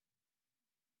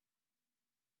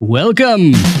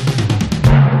Welcome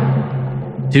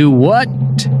to What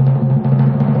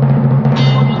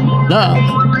the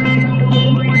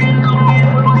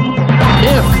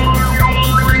If.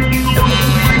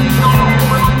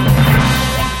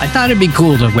 I thought it'd be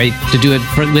cool to wait to do it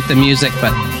with the music,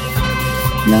 but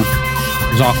no,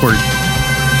 it was awkward.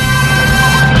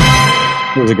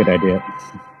 It was a good idea.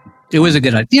 It was a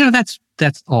good idea. You know, that's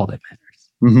all that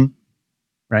matters,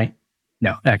 right?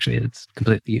 No, actually, it's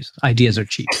completely useless. Ideas are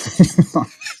cheap.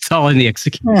 It's all in the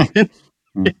execution.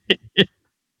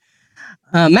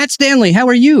 Matt Stanley, how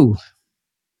are you?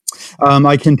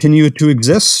 I continue to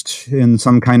exist in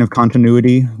some kind of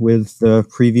continuity with the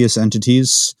previous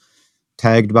entities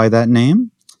tagged by that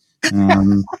name.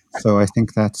 So I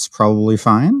think that's probably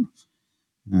fine.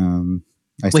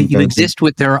 Wait, you exist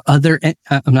with there are other?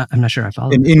 I'm not sure I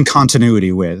follow. In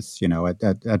continuity with,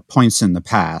 at points in the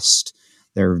past,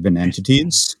 there have been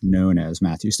entities known as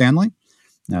Matthew Stanley,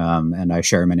 and I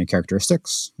share many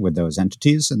characteristics with those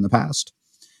entities in the past.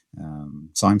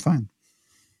 So I'm fine.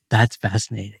 That's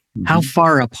fascinating. Mm-hmm. How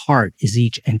far apart is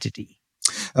each entity?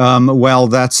 Well,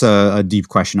 that's a deep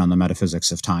question on the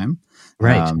metaphysics of time.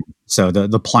 Right. So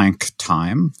the Planck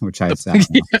time, which I said,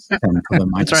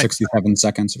 67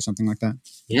 seconds or something like that.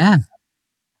 Yeah.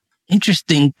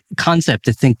 Interesting concept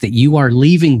to think that you are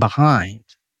leaving behind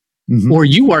or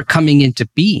you are coming into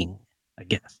being, I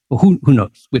guess. Well, who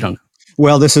knows? We don't know.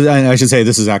 Well, I should say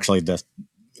this is actually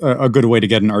a good way to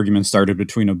get an argument started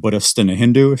between a Buddhist and a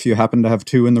Hindu if you happen to have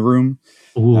two in the room.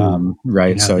 Ooh,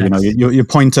 right. So, you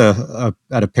point at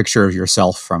a picture of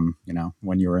yourself from,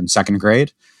 when you were in second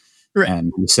grade. Right.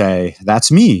 And you say, that's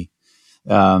me.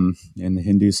 And the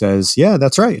Hindu says, yeah,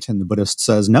 that's right. And the Buddhist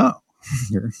says, no,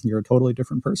 you're a totally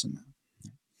different person now.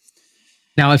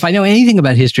 Now, if I know anything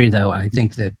about history, though, I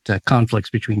think that conflicts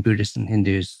between Buddhists and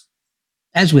Hindus,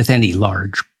 as with any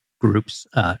large groups,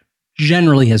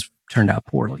 generally has turned out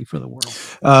poorly for the world.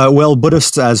 Well,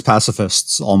 Buddhists as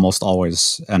pacifists almost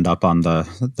always end up on the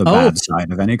bad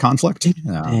side of any conflict.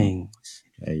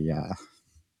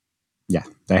 Yeah,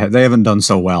 they haven't done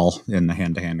so well in the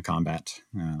hand-to-hand combat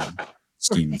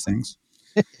scheme of things.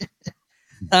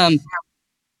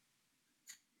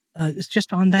 It's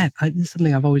just on that. This is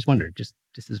something I've always wondered.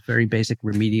 This is very basic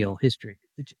remedial history.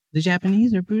 The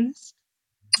Japanese are Buddhist?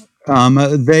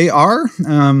 They are.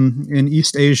 In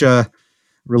East Asia,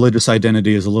 religious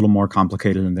identity is a little more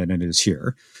complicated than it is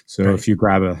here. So if you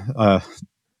grab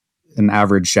an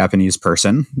average Japanese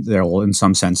person, there will, in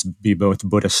some sense, be both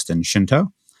Buddhist and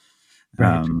Shinto.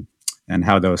 Right. And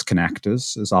how those connect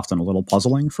is often a little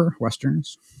puzzling for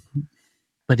Westerners.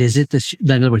 But is it in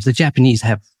other words, the Japanese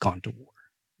have gone to war?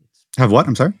 Have what?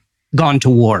 I'm sorry? Gone to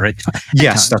war.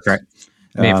 Yes, that's right.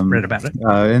 May have read about it.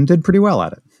 And did pretty well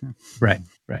at it. Yeah. Right.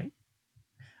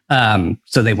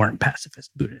 So they weren't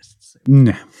pacifist Buddhists.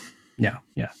 No. Yeah.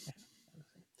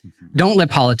 Don't let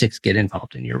politics get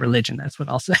involved in your religion. That's what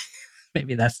I'll say.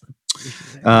 Maybe that's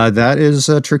that is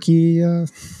a tricky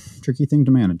thing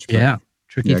to manage. Yeah,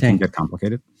 tricky thing. It can get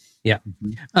complicated. Yeah.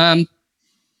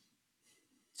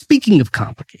 Speaking of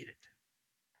complicated,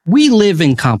 we live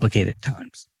in complicated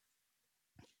times.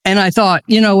 And I thought,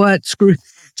 you know what? Screw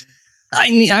that.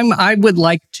 I would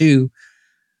like to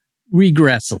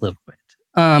regress a little bit.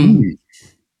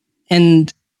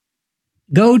 And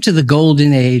go to the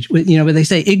golden age, where they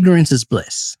say ignorance is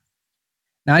bliss.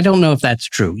 Now, I don't know if that's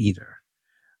true either.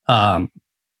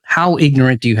 How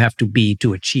ignorant do you have to be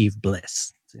to achieve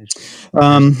bliss?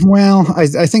 Well, I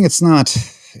think it's not,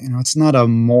 it's not a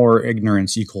more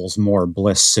ignorance equals more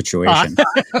bliss situation.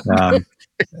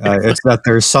 It's that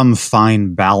there's some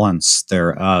fine balance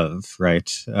thereof,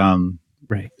 right?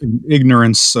 Right.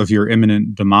 Ignorance of your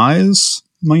imminent demise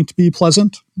might be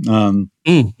pleasant.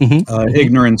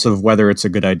 Ignorance of whether it's a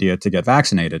good idea to get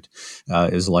vaccinated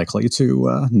is likely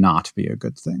to not be a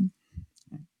good thing.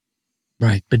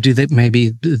 Right. But do they, maybe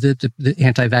the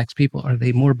anti-vax people, are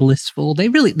they more blissful? They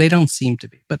don't seem to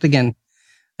be. But again,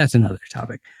 that's another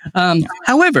topic.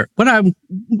 However, what I'm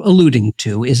alluding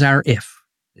to is our if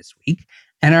this week.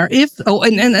 And our if,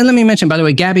 and let me mention, by the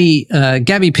way, Gabby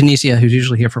Panicia, who's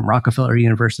usually here from Rockefeller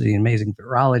University, an amazing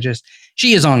virologist,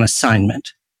 she is on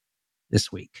assignment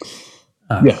this week.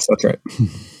 Yes, that's right.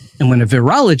 And when a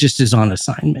virologist is on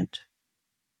assignment,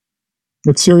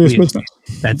 it's serious business.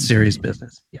 That's serious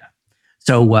business, yeah.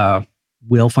 So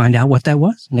we'll find out what that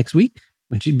was next week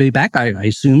when she'll be back. I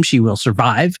assume she will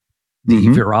survive the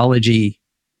virology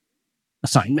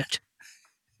assignment.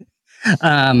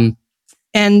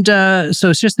 And so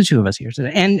it's just the two of us here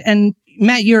today. And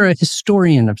Matt, you're a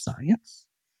historian of science.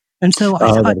 And so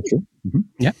I thought,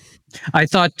 I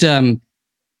thought it'd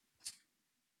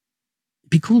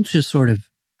be cool to sort of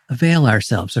avail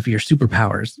ourselves of your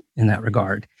superpowers in that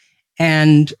regard.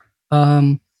 And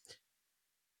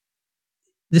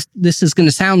this is going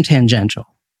to sound tangential,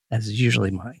 as is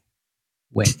usually my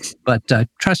way. But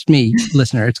trust me,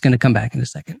 listener, it's going to come back in a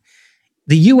second.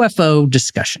 The UFO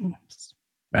discussions,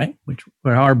 right, which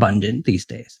are abundant these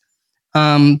days.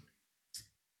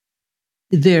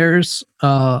 There's,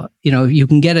 you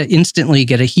can instantly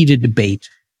get a heated debate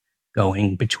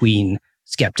going between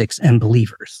skeptics and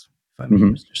believers, if I may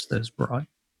use just those broad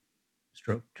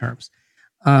stroke terms.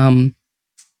 And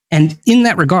in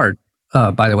that regard,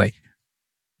 by the way,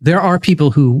 there are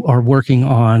people who are working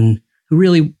on, who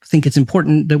really think it's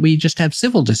important that we just have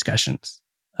civil discussions,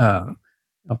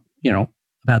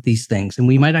 about these things. And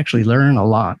we might actually learn a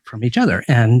lot from each other.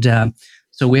 And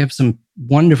so we have some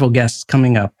wonderful guests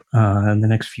coming up in the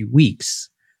next few weeks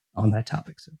on that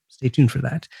topic. So stay tuned for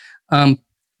that.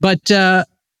 But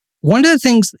one of the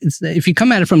things is that if you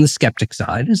come at it from the skeptic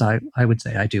side, as I would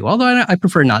say I do, although I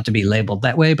prefer not to be labeled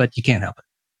that way, but you can't help it.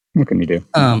 What can you do?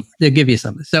 They'll give you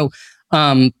something. So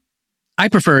I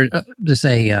prefer to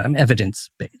say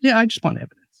evidence-based. Yeah, I just want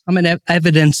evidence. I'm an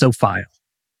evidenceophile.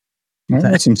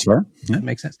 That seems fair. Yeah. That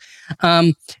makes sense.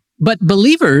 But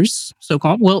believers,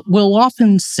 so-called, will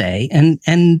often say,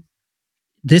 and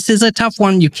this is a tough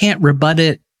one. You can't rebut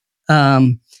it.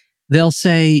 They'll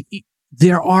say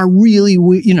there are really,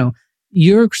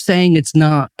 you're saying it's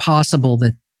not possible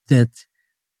that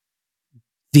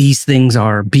these things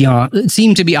are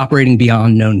seem to be operating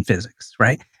beyond known physics,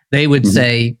 right? They would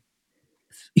say,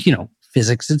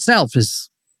 physics itself has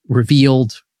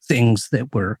revealed things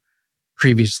that were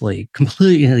previously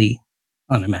completely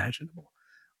unimaginable.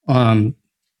 And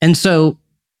so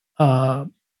we'll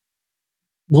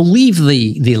leave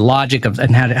the logic of,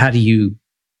 and how do you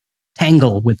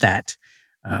tangle with that?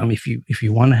 If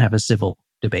you want to have a civil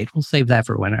debate, we'll save that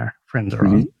for when our friends are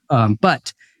on.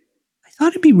 But I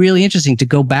thought it'd be really interesting to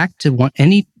go back to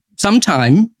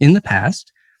sometime in the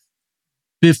past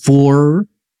before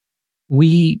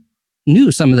we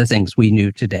knew some of the things we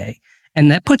knew today. And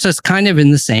that puts us kind of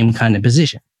in the same kind of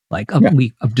position,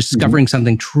 of discovering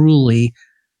something truly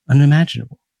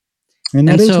unimaginable. And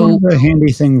that is one of the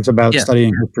handy things about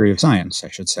studying history of science, I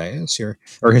should say,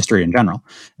 or history in general,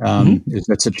 is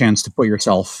that's a chance to put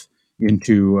yourself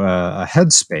into a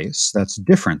headspace that's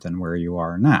different than where you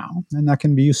are now. And that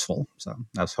can be useful. So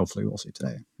that's hopefully we'll see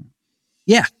today.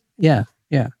 Yeah.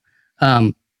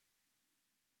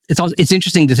 It's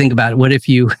interesting to think about it. What if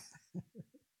you,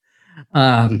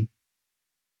 how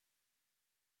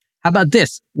about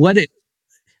this?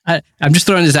 I'm just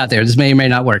throwing this out there. This may or may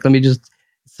not work. Let me just,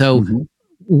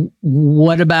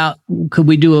 what about, could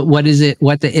we do it?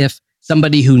 What if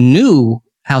somebody who knew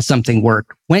how something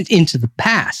worked went into the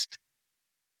past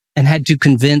and had to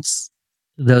convince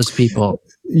those people?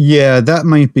 Yeah, that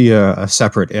might be a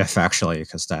separate if, actually,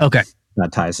 because that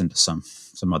ties into some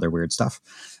other weird stuff.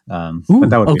 But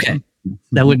that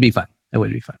would be fun. That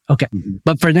would be fun. Okay.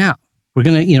 But for now, we're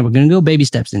gonna go baby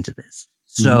steps into this.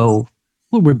 So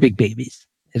we're big babies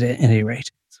at any rate.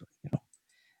 So,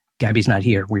 Gabby's not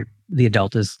here. The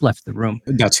adult has left the room.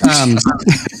 That's right.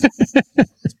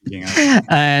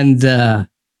 And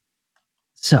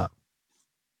so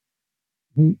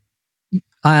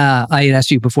I had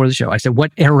asked you before the show. I said,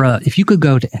 what era, if you could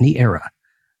go to any era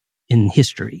in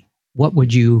history, where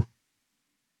would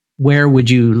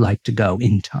you like to go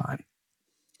in time?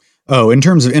 Oh, in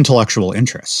terms of intellectual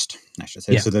interest, I should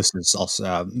say. Yeah. So this is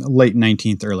also late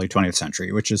 19th, early 20th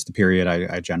century, which is the period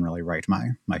I generally write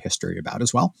my history about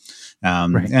as well.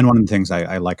 Right. And one of the things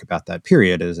I like about that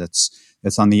period is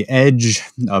it's on the edge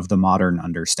of the modern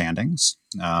understandings.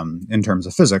 In terms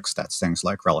of physics, that's things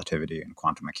like relativity and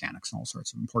quantum mechanics and all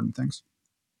sorts of important things.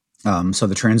 So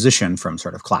the transition from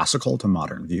sort of classical to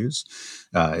modern views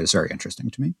is very interesting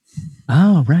to me.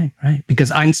 Oh, right. Because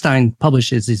Einstein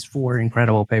publishes his 4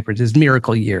 incredible papers. His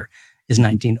miracle year is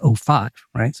 1905,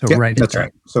 right? So that's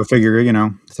right. So figure,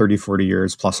 30, 40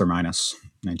 years plus or minus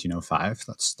 1905.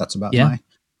 That's about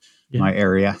my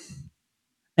area.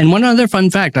 And one other fun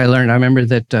fact I learned, I remember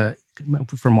that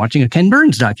from watching a Ken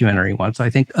Burns documentary once, I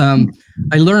think I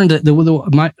learned that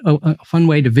a fun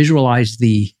way to visualize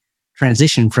the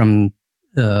transition from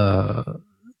the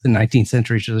 19th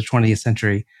century to the 20th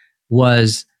century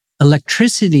was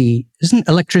electricity. Isn't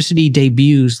electricity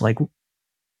debuts like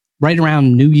right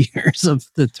around New Year's of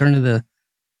the turn of the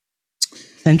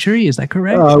century? Is that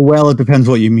correct? Well, it depends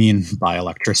what you mean by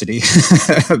electricity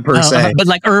per se. But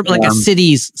like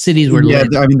cities were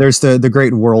lit. I mean, there's the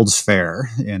Great World's Fair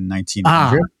in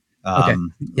 1900.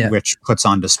 Which puts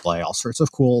on display all sorts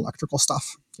of cool electrical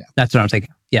stuff. Yeah, that's what I'm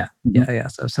thinking. Yeah.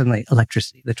 So suddenly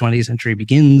electricity, the 20th century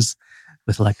begins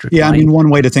with electric Yeah, light. I mean, one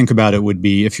way to think about it would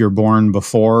be if you're born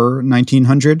before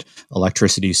 1900,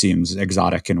 electricity seems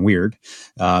exotic and weird.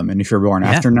 And if you're born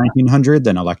after 1900,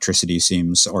 then electricity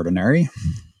seems ordinary.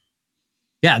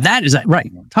 Yeah, that is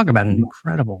right. Talk about an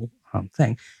incredible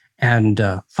thing. And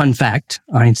fun fact,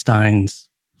 Einstein's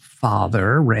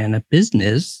father ran a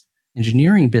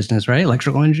engineering business, right?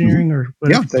 Electrical engineering or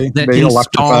whatever. Yeah, they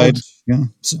electrified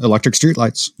electric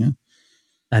streetlights. Yeah.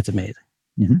 That's amazing.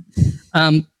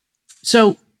 Mm-hmm.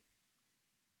 So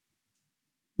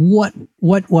what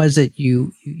was it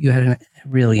you had a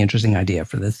really interesting idea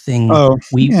for the thing?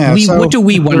 What do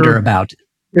we wonder about?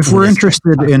 If we're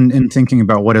interested in thinking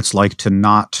about what it's like to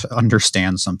not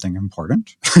understand something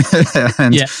important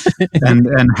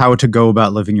and how to go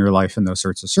about living your life in those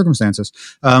sorts of circumstances,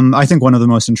 I think one of the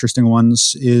most interesting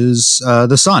ones is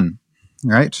the sun,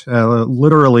 right?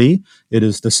 Literally, it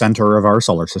is the center of our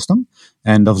solar system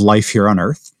and of life here on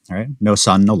Earth, right? No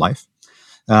sun, no life.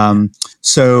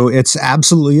 So it's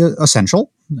absolutely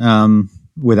essential.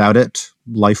 Without it,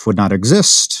 life would not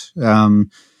exist.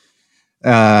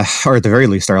 Or at the very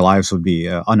least, our lives would be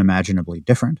unimaginably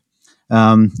different.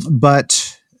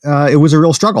 But it was a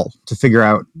real struggle to figure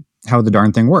out how the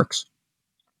darn thing works.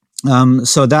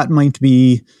 So that might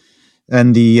be,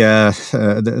 and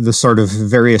the sort of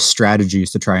various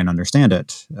strategies to try and understand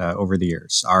it over the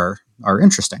years are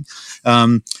interesting.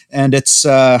 And it's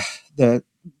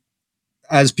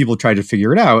as people try to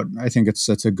figure it out, I think it's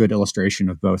a good illustration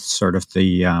of both sort of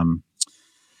the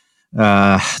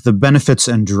benefits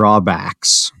and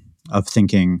drawbacks of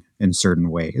thinking in certain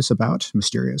ways about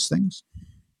mysterious things.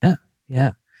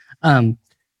 Yeah. And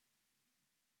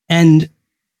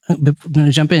I'm going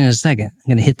to jump in a second. I'm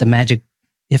going to hit the magic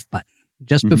if button.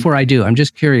 Just before I do, I'm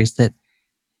just curious that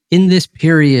in this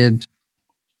period,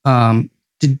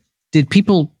 did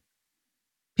people,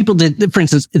 for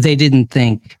instance, they didn't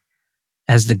think,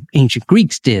 as the ancient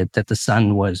Greeks did, that the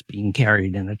sun was being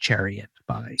carried in a chariot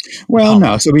by. Well,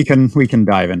 no. So we can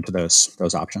dive into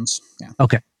those options. Yeah.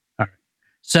 Okay. All right.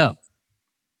 So,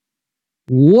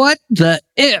 what the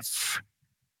if?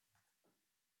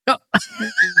 Oh,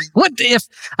 what if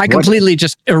I completely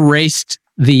just erased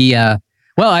the?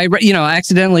 I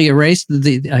accidentally erased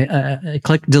I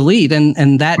clicked delete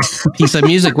and that piece of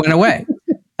music went away.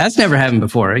 That's never happened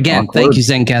before. Again, thank you,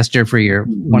 Zencastr, for your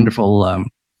wonderful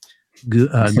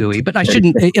GUI. But I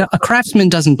shouldn't. A craftsman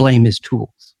doesn't blame his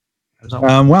tools.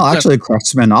 Actually,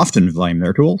 craftsmen often blame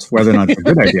their tools, whether or not it's a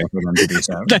good idea for them to do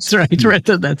so. That's right.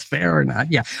 That's fair or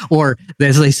not. Yeah. Or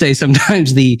as they say,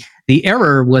 sometimes the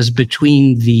error was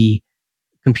between the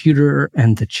computer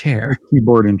and the chair.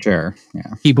 Keyboard and chair. Yeah.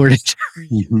 Keyboard and chair.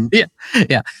 Mm-hmm.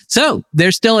 Yeah. So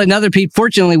there's still another piece.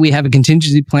 Fortunately, we have a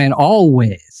contingency plan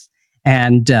always.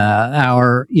 And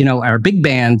our big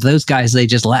band, those guys, they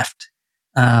just left.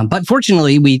 But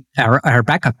fortunately, our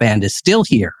backup band is still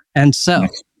here. And so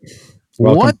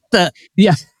welcome.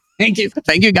 Thank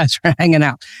you guys for hanging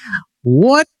out.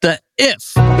 What the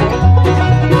if?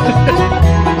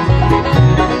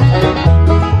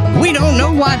 We don't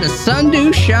know why the sun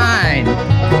do shine.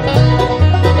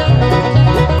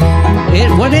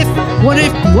 What if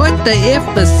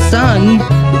the sun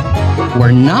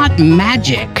were not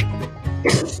magic?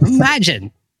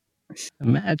 Imagine.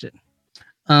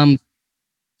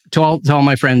 To all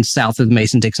my friends south of the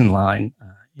Mason-Dixon line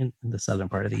in the southern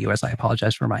part of the U.S., I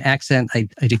apologize for my accent. I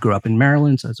did grow up in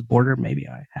Maryland, so it's a border. Maybe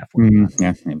I halfway.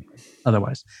 Maybe.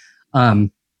 Otherwise, why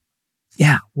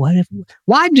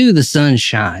do the sun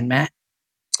shine, Matt?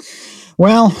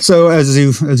 Well, so as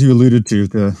you alluded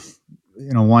to,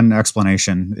 one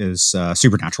explanation is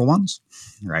supernatural ones,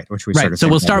 right? Which we sort of. So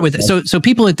we'll start with so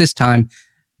people at this time.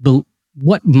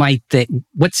 What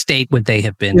state would they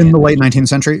have been in the late 19th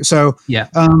century? So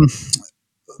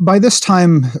by this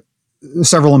time,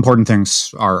 several important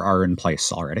things are in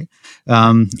place already.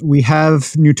 We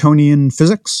have Newtonian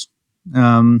physics,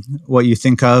 what you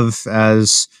think of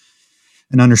as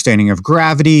an understanding of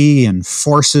gravity and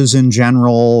forces in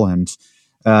general, and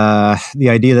the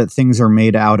idea that things are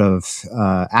made out of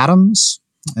atoms,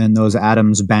 and those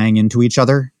atoms bang into each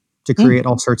other to create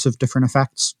all sorts of different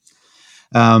effects.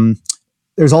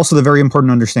 There's also the very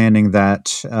important understanding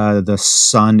that the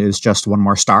sun is just one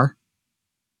more star.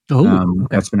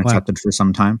 That's been accepted for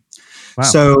some time. Wow.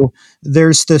 So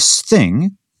there's this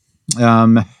thing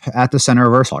at the center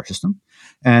of our solar system,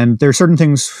 and there are certain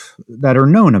things that are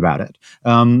known about it.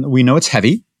 We know it's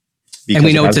heavy. And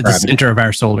we know it's at the center of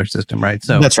our solar system, right?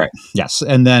 So that's right. Yes.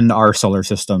 And then our solar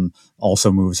system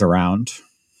also moves around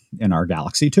in our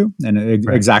galaxy too. And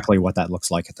exactly what that looks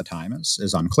like at the time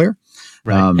is unclear.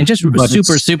 Right. And just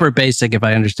super basic, if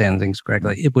I understand things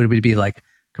correctly, it would be like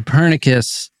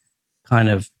Copernicus kind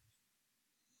of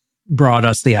brought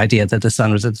us the idea that the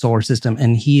sun was in the solar system,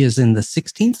 and he is in the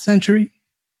 16th century.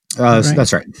 Right?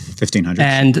 That's right, 1500s.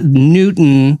 And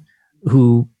Newton,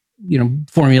 who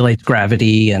formulates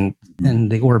gravity and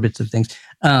the orbits of things,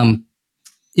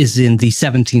 is in the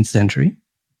 17th century.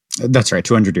 That's right,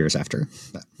 200 years after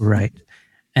that. Right,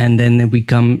 and then we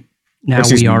come. Now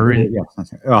we are in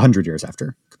 100 years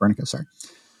after Copernicus. Sorry.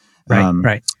 Right,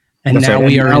 right. And now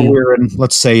we're in,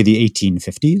 let's say, the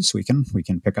 1850s. We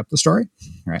can pick up the story.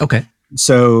 Right. Okay.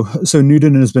 So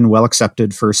Newton has been well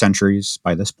accepted for centuries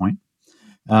by this point.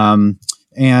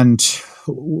 And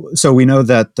so we know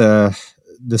that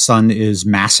the sun is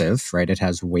massive, right? It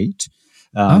has weight.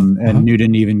 And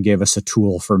Newton even gave us a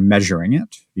tool for measuring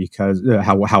it, because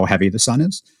how heavy the sun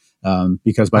is.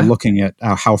 Because by looking at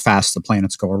how fast the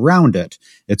planets go around it,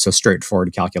 it's a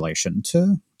straightforward calculation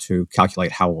to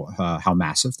calculate how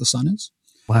massive the sun is.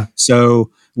 Wow!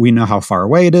 So we know how far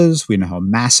away it is. We know how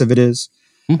massive it is,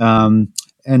 and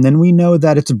then we know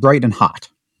that it's bright and hot.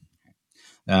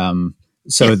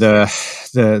 So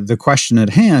the question at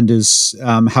hand is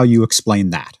how you explain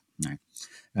that. Right?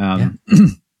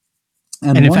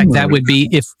 And in fact, that would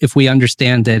be if we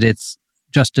understand that it's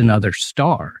just another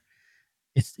star.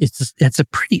 It's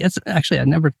actually, I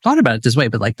never thought about it this way,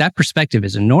 but like that perspective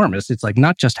is enormous. It's like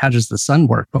not just how does the sun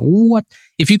work, but what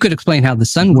if you could explain how the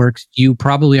sun works, you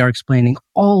probably are explaining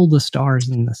all the stars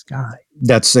in the sky.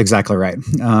 That's exactly right.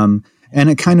 And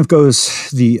it kind of goes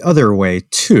the other way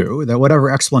too, that whatever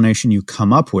explanation you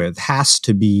come up with has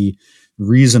to be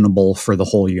reasonable for the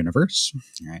whole universe.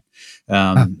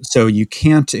 Right? So you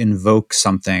can't invoke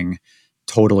something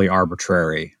totally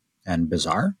arbitrary and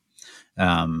bizarre.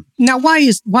 Now,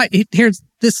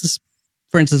 this is,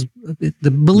 for instance, the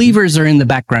believers are in the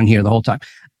background here the whole time.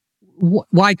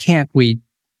 Why can't we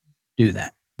do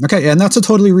that? Okay, and that's a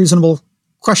totally reasonable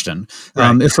question.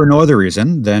 Right. If for no other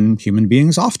reason, then human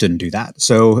beings often do that.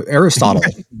 So Aristotle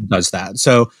does that.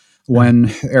 So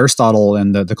when Aristotle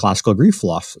and the classical Greek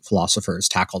philosophers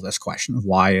tackle this question of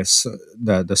why is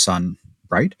the sun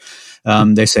bright,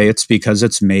 they say it's because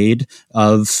it's made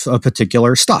of a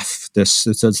particular stuff. It's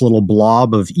this little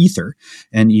blob of ether,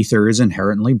 and ether is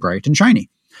inherently bright and shiny.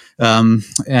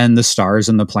 And the stars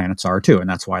and the planets are too, and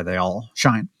that's why they all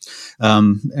shine.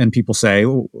 And people say,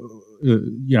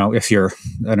 if you're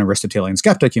an Aristotelian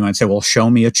skeptic, you might say, well, show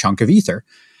me a chunk of ether.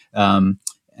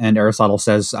 And Aristotle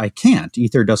says, I can't.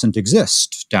 Ether doesn't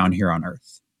exist down here on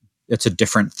Earth. It's a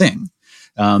different thing.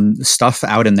 Stuff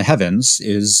out in the heavens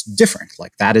is different.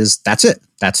 Like that's it.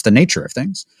 That's the nature of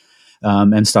things.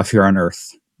 And stuff here on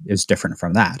Earth is different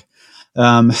from that.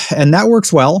 And that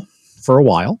works well for a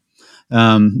while.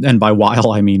 And by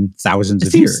while, I mean thousands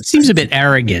of years. It seems a bit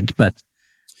arrogant, but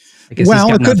I guess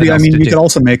it could be. I mean, you could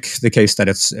also make the case that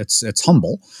it's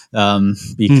humble,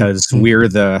 because we're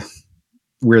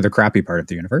the crappy part of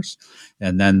the universe,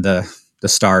 and then the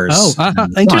stars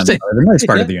interesting. are the nice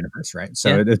part of the universe, right?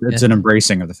 So it's an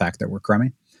embracing of the fact that we're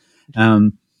crummy.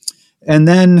 And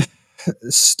then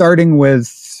starting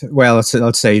with,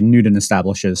 let's say Newton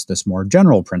establishes this more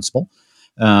general principle,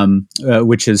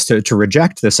 which is to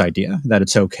reject this idea that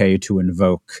it's okay to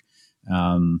invoke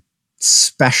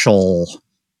special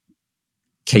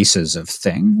cases of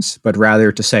things, but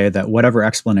rather to say that whatever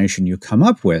explanation you come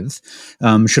up with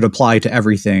should apply to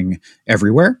everything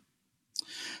everywhere.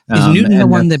 Is Newton the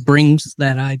one that brings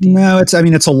that idea? No, it's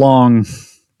a long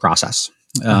process.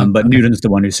 But Newton's the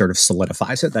one who sort of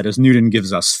solidifies it. That is, Newton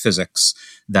gives us physics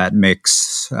that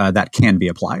makes that can be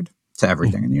applied to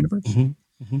everything in the universe.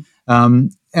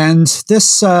 And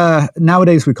this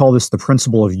nowadays we call this the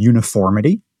principle of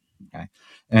uniformity. Okay,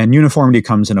 and uniformity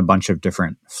comes in a bunch of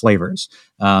different flavors.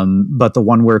 But the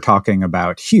one we're talking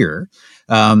about here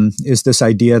is this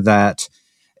idea that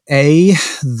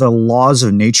the laws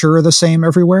of nature are the same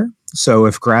everywhere. So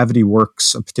if gravity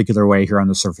works a particular way here on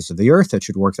the surface of the Earth, it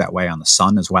should work that way on the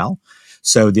sun as well.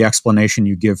 So the explanation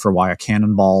you give for why a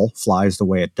cannonball flies the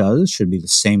way it does should be the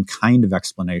same kind of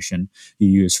explanation you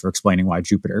use for explaining why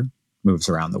Jupiter moves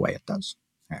around the way it does.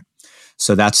 Okay.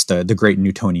 So that's the great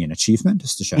Newtonian achievement,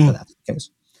 is to show that that's the case.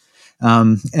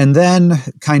 And then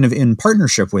kind of in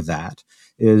partnership with that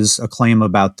is a claim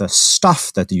about the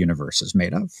stuff that the universe is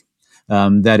made of.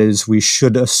 That is, we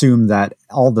should assume that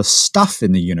all the stuff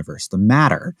in the universe, the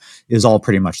matter, is all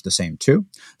pretty much the same too.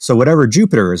 So whatever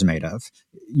Jupiter is made of,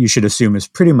 you should assume is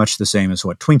pretty much the same as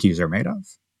what Twinkies are made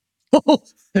of.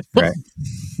 Right.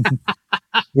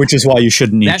 Which is why you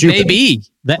shouldn't eat Jupiter.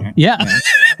 That may be.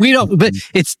 We don't, but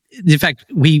it's, in fact,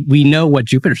 we know what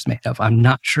Jupiter's made of. I'm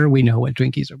not sure we know what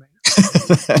Twinkies are made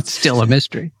of. It's still a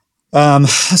mystery.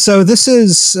 So this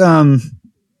is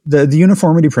the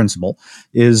uniformity principle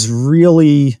is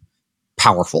really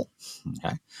powerful,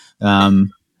 okay?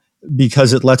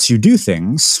 Because it lets you do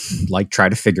things like try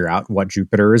to figure out what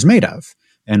Jupiter is made of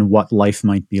and what life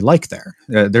might be like there.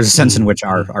 There's a sense in which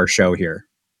our show here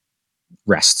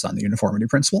rests on the uniformity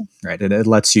principle, right? It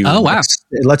lets you,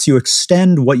 it lets you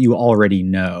extend what you already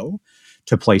know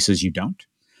to places you don't.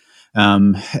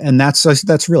 And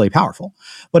that's really powerful,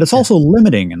 but it's also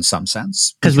limiting in some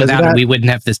sense. Because without it, we wouldn't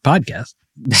have this podcast.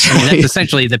 I mean, that's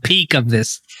essentially the peak of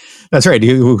this. That's right.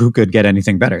 Who could get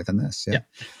anything better than this? Yeah.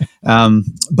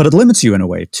 But it limits you in a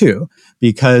way too,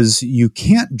 because you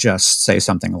can't just say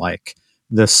something like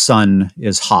the sun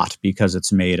is hot because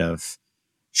it's made of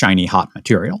shiny hot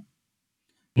material.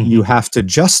 Mm-hmm. You have to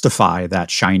justify that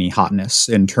shiny hotness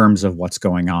in terms of what's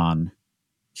going on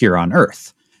here on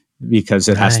Earth, because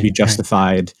it has to be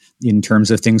justified in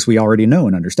terms of things we already know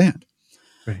and understand.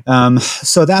 Right.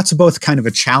 So that's both kind of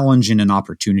a challenge and an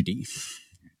opportunity.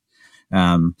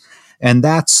 And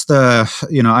that's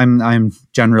I'm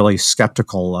generally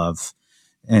skeptical of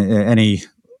any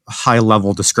high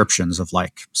level descriptions of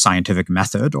like scientific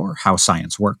method or how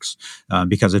science works,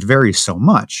 because it varies so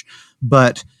much.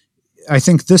 But I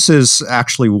think this is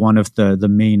actually one of the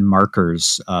main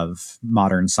markers of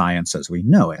modern science as we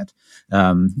know it,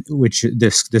 which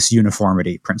this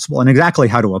uniformity principle, and exactly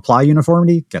how to apply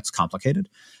uniformity gets complicated.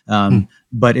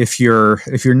 But if you're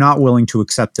not willing to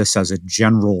accept this as a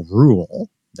general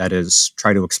rule, that is,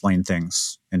 try to explain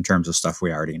things in terms of stuff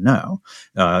we already know,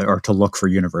 or to look for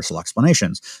universal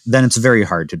explanations, then it's very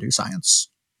hard to do science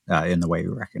in the way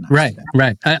we recognize. Right, today.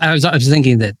 right. I was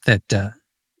thinking that.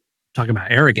 Talking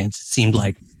about arrogance, it seemed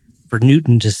like for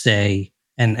Newton to say,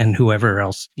 and whoever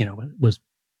else, was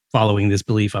following this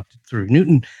belief up through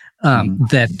Newton,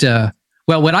 that,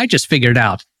 what I just figured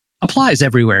out applies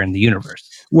everywhere in the universe.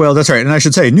 Well, that's right. And I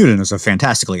should say Newton is a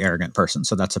fantastically arrogant person.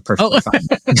 So that's a perfectly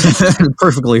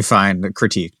fine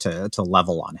critique to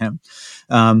level on him.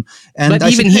 But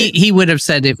even he would have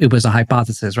said it was a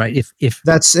hypothesis, right? If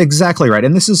that's exactly right.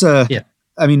 And this is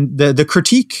I mean, the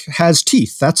critique has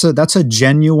teeth. That's a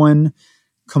genuine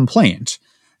complaint,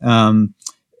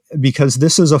 because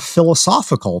this is a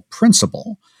philosophical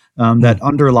principle that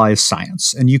underlies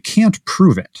science, and you can't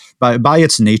prove it by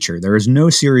its nature. There is no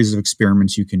series of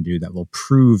experiments you can do that will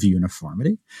prove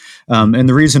uniformity. And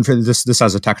the reason for this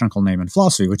has a technical name in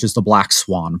philosophy, which is the black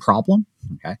swan problem.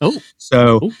 Okay,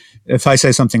 if I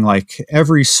say something like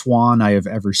every swan I have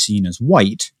ever seen is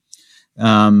white,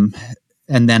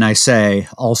 and then I say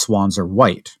all swans are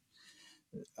white,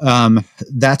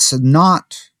 that's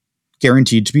not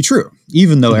guaranteed to be true,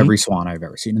 even though every swan I've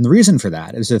ever seen. And the reason for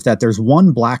that is that there's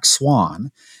one black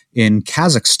swan in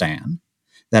Kazakhstan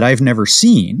that I've never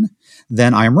seen,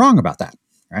 then I'm wrong about that.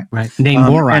 Right. Right. Name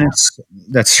Borat.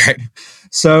 That's right.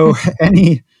 So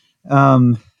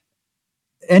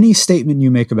any statement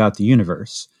you make about the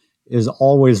universe is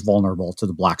always vulnerable to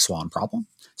the black swan problem.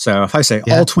 So if I say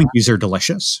all Twinkies are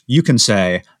delicious, you can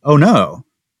say, oh no,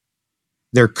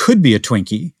 there could be a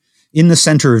Twinkie in the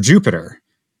center of Jupiter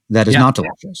that is not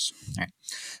delicious. Right?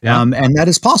 And that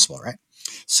is possible, right?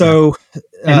 So,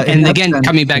 and again,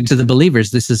 coming back to the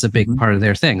believers, this is a big part of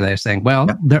their thing. They're saying, well,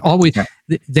 they're always,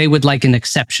 they would like an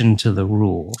exception to the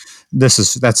rule.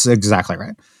 That's exactly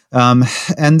right.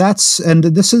 And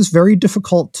this is very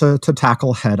difficult to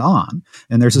tackle head on.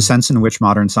 And there's a sense in which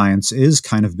modern science is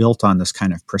kind of built on this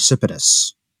kind of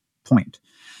precipitous point.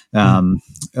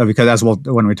 Because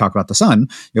when we talk about the sun,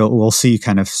 we'll see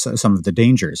kind of some of the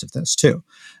dangers of this too.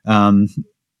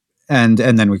 And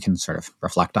then we can sort of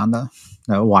reflect on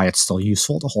why it's still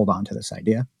useful to hold on to this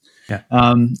idea. Yeah.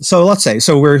 So let's say,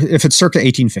 if it's circa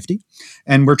 1850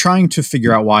 and we're trying to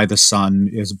figure out why the sun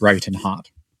is bright and hot,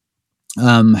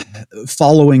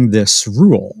 following this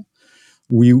rule,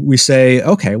 we say,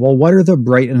 okay, well, what are the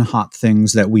bright and hot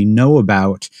things that we know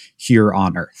about here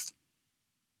on Earth?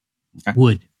 Okay.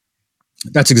 Wood.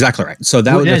 That's exactly right. So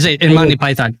that's in Monty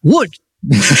Python. Wood.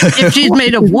 If she's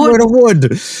made of wood.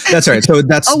 That's right. So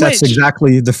that's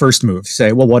exactly the first move.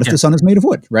 Say, well, what if the sun is made of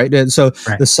wood, right? And so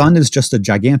the sun is just a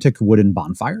gigantic wooden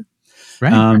bonfire.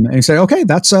 Right. And you say, okay,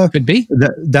 could be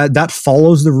that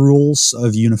follows the rules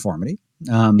of uniformity.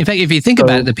 In fact, if you think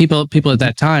about it, the people at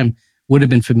that time would have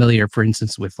been familiar, for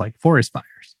instance, with like forest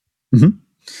fires,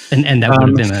 and that would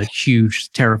have been a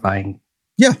huge, terrifying.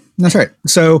 Yeah, that's right.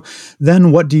 So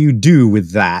then what do you do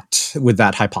with that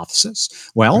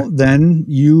hypothesis? Well, then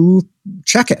you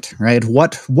check it, right?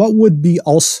 What would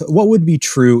be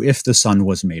true if the sun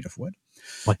was made of wood?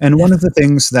 And one of the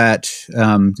things that,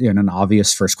 an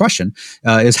obvious first question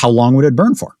is how long would it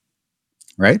burn for,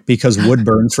 right? Because wood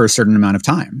burns for a certain amount of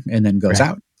time and then goes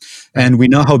out. And we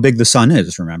know how big the sun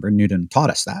is, remember? Newton taught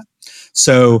us that.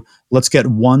 So let's get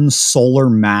one solar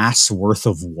mass worth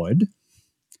of wood.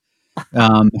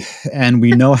 And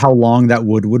we know how long that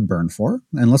wood would burn for.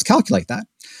 And let's calculate that.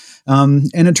 And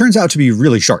it turns out to be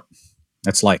really short.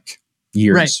 That's like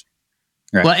years.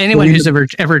 Right. Well, anyone who's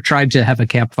ever tried to have a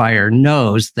campfire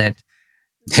knows that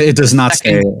it does not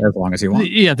stay as long as you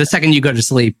want. Yeah, the second you go to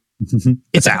sleep,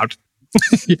 it's out.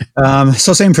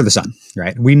 So same for the sun,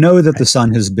 right? We know that the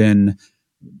sun has been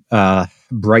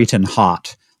bright and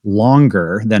hot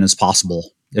longer than is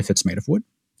possible if it's made of wood.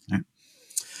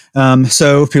 Right?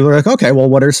 So people are like, okay, well,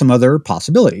 what are some other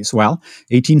possibilities? Well,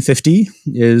 1850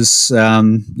 is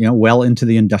well into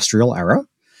the industrial era,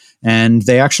 and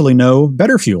they actually know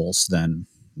better fuels than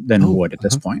wood at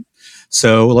this point.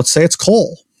 So let's say it's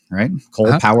coal. Right?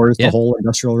 Coal powers the whole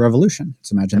industrial revolution.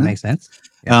 Let's imagine that. Makes sense.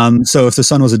 Yeah. So if the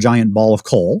sun was a giant ball of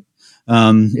coal,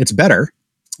 it's better.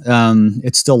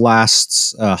 It still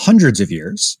lasts hundreds of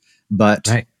years,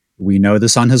 but we know the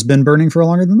sun has been burning for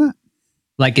longer than that.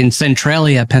 Like in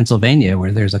Centralia, Pennsylvania,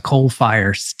 where there's a coal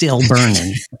fire still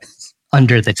burning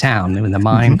under the town when the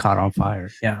mine caught on fire.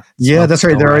 Yeah. Yeah, that's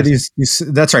right. There are these.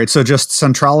 That's right. So just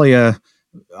Centralia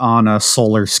on a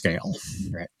solar scale.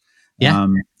 Right. Yeah.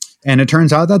 And it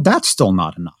turns out that that's still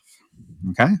not enough.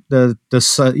 Okay,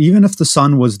 even if the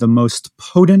sun was the most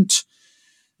potent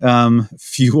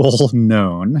fuel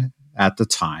known at the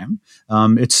time,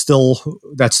 that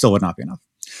still would not be enough.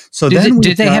 So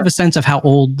did they have a sense of how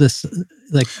old this?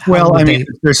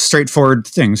 There's straightforward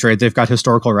things, right? They've got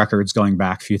historical records going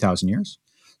back a few thousand years.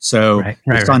 So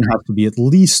the sun has to be at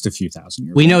least a few thousand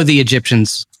years. We know the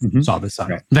Egyptians saw the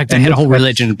sun. Right. In fact, they had a whole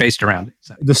religion based around it.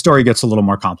 So. The story gets a little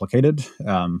more complicated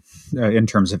in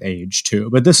terms of age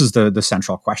too. But this is the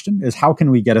central question: is how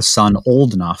can we get a sun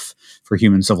old enough for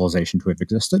human civilization to have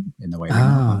existed in the way?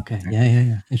 Oh, okay, right?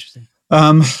 Yeah. Interesting.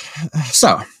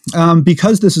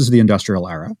 Because this is the industrial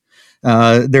era,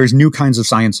 there's new kinds of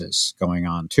sciences going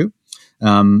on too.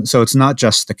 So it's not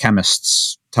just the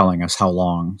chemists telling us how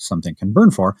long something can burn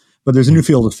for, but there's a new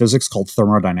field of physics called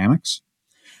thermodynamics,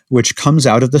 which comes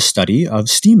out of the study of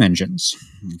steam engines.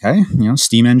 Okay,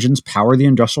 steam engines power the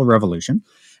Industrial Revolution,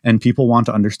 and people want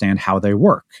to understand how they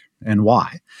work and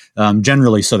why.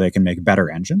 Generally, so they can make better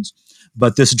engines.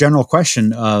 But this general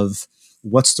question of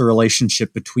what's the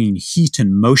relationship between heat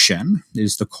and motion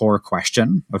is the core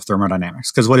question of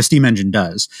thermodynamics. Because what a steam engine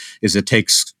does is it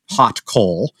takes hot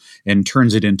coal and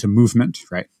turns it into movement,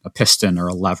 right? A piston or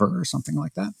a lever or something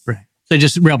like that. Right. So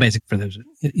just real basic for those.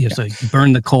 So you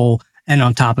burn the coal, and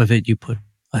on top of it, you put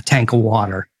a tank of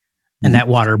water, and that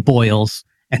water boils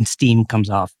and steam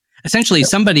comes off. Essentially,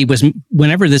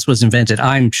 whenever this was invented,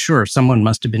 I'm sure someone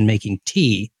must have been making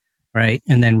tea, right?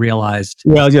 And then realized.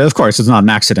 Well, yeah, of course, it's not an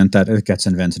accident that it gets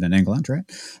invented in England, right?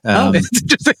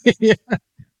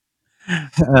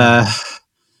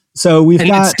 So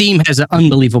steam has an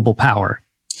unbelievable power.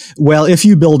 Well, if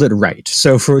you build it right.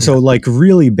 So like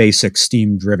really basic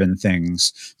steam driven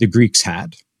things, the Greeks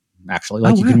had. Actually,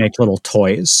 you can make little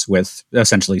toys with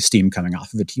essentially steam coming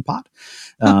off of a teapot.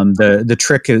 The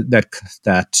trick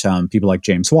that people like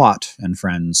James Watt and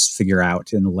friends figure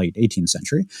out in the late 18th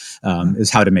century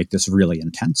is how to make this really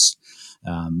intense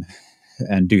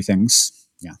and do things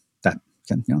that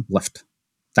can lift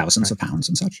thousands of pounds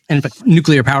and such. And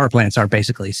nuclear power plants are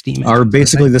basically steam. Are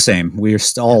basically the same. We're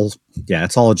all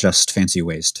it's all just fancy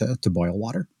ways to boil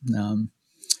water.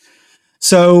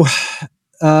 So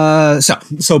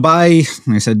by,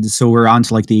 like I said, we're on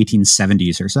to like the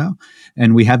 1870s or so,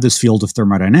 and we have this field of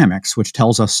thermodynamics, which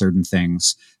tells us certain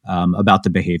things about the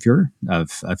behavior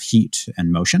of heat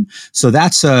and motion. So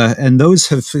and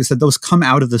those come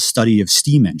out of the study of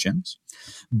steam engines.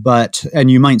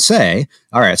 And you might say,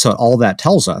 all right, so all that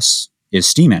tells us is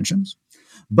steam engines.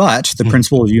 But the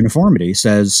principle of uniformity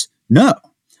says, no,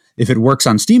 if it works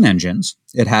on steam engines,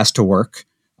 it has to work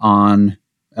on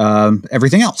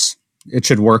everything else. It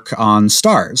should work on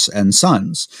stars and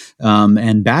suns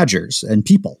and badgers and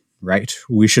people, right?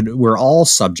 We're all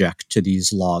subject to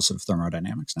these laws of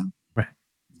thermodynamics now. Right.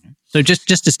 So just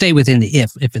to stay within the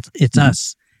if it's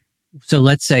us. So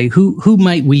let's say who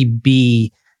might we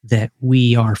be that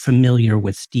we are familiar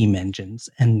with steam engines,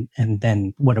 and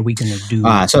then what are we going to do?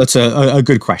 So it's a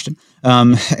good question.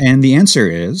 And the answer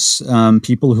is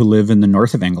people who live in the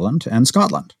north of England and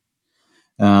Scotland.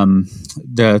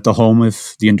 The home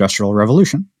of the Industrial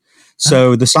Revolution.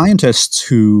 So the scientists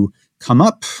who come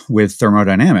up with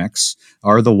thermodynamics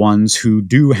are the ones who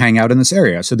do hang out in this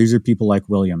area. So these are people like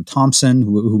William Thomson,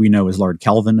 who we know as Lord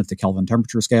Kelvin of the Kelvin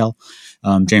temperature scale,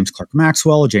 James Clerk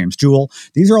Maxwell, James Joule.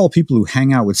 These are all people who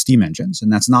hang out with steam engines,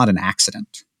 and that's not an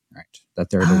accident, right? that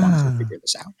they're the ones who figure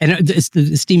this out. And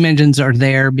the steam engines are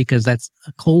there because that's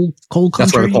a cold country.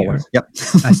 That's where the coal is. Yep.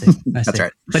 I see. That's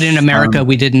right. But in America,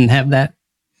 we didn't have that.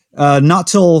 Not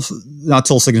till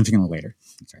significantly later.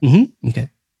 That's right. Mm-hmm. Okay.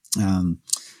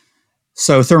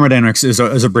 So thermodynamics is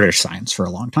a British science for a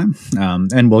long time,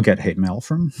 and we'll get hate mail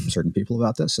from certain people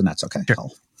about this, and that's okay. Sure.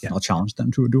 I'll challenge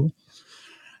them to a duel.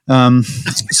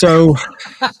 So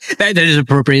that is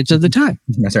appropriate to the time.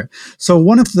 That's right. So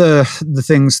one of the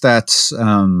things that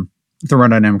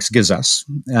thermodynamics gives us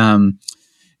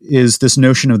is this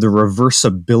notion of the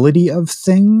reversibility of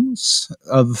things,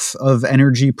 of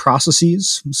energy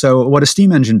processes. So what a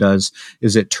steam engine does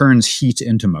is it turns heat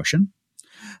into motion.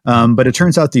 But it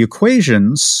turns out the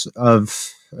equations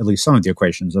of, at least some of the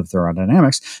equations of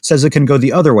thermodynamics, says it can go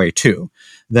the other way too,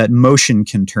 that motion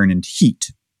can turn into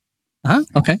heat.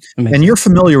 Okay. And you're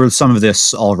familiar with some of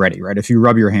this already, right? If you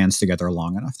rub your hands together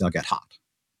long enough, they'll get hot.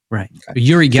 Right. Okay.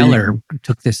 Uri Geller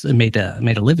took this and made a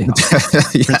living off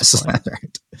it. Yes, that's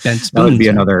right. That would be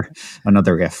another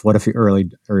if. What if Uri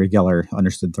Geller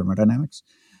understood thermodynamics?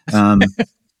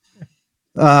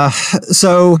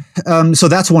 So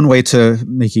that's one way to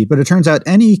make heat, but it turns out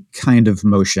any kind of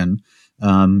motion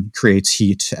creates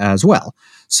heat as well.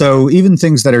 So even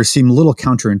things that seem a little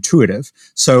counterintuitive.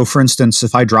 So for instance,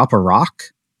 if I drop a rock,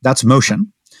 that's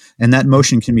motion, and that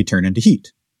motion can be turned into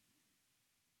heat.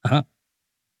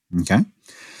 Okay.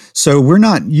 So we're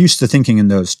not used to thinking in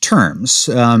those terms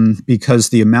because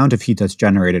the amount of heat that's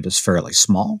generated is fairly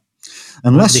small.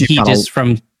 Unless the heat is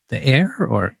from the air,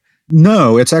 or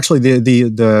no, it's actually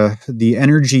the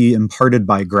energy imparted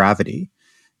by gravity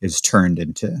is turned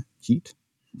into heat.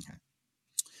 Okay.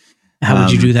 How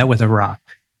would you do that with a rock?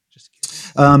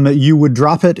 You would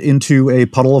drop it into a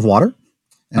puddle of water,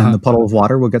 and the puddle of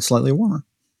water will get slightly warmer.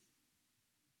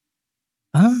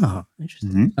 Oh, interesting.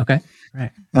 Mm-hmm. Okay,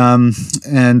 right.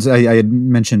 And I had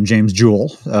mentioned James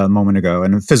Joule a moment ago,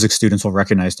 and physics students will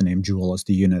recognize the name Joule as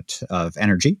the unit of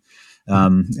energy.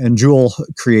 And Joule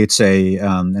creates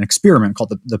an experiment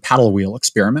called the paddle wheel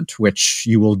experiment, which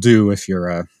you will do if you're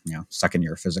a second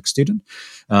year physics student,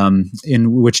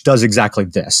 in which does exactly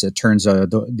this. It turns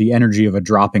the energy of a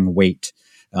dropping weight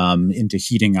into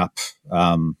heating up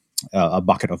a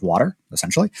bucket of water,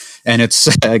 essentially. And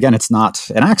it's not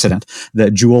an accident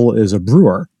that Joule is a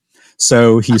brewer.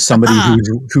 So he's somebody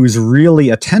who's really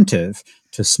attentive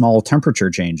to small temperature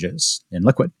changes in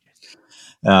liquid.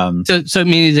 So it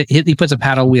means that he puts a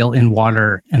paddle wheel in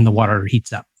water and the water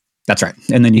heats up. That's right.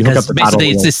 And then you hook up the paddle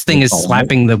wheel. This thing is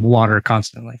slapping the water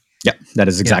constantly. Yeah, that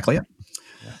is exactly it.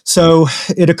 Yeah. So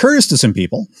it occurs to some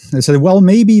people. They say, well,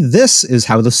 maybe this is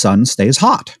how the sun stays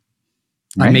hot.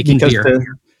 Right? By making beer.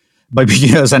 By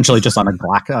essentially just on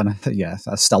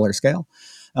a stellar scale.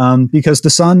 Because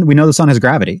we know the sun has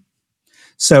gravity.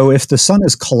 So if the sun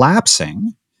is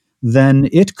collapsing, then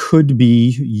it could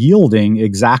be yielding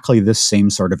exactly this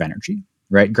same sort of energy,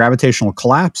 right? Gravitational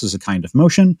collapse is a kind of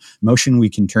motion. Motion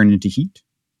we can turn into heat.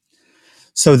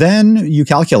 So then you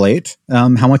calculate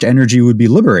how much energy would be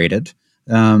liberated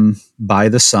by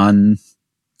the sun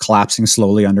collapsing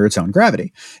slowly under its own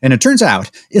gravity. And it turns out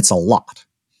it's a lot,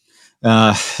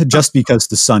 just because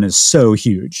the sun is so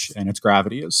huge and its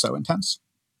gravity is so intense.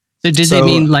 So they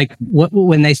mean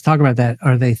when they talk about that,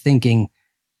 are they thinking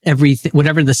everything,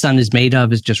 whatever the sun is made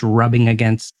of, is just rubbing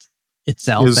against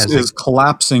itself? Is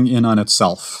collapsing in on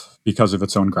itself because of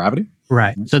its own gravity?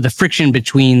 Right. So the friction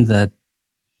between the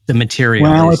material.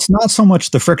 Well, it's not so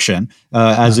much the friction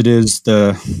as it is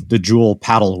the Joule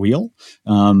paddle wheel.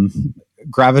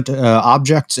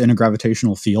 Objects in a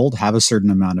gravitational field have a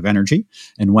certain amount of energy,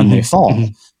 and when they fall,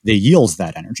 they yield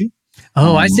that energy.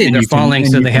 Oh, I see. They're falling,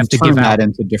 so they have to give out that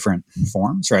into different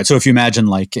forms, right? So if you imagine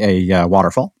like a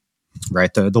waterfall,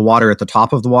 right? The water at the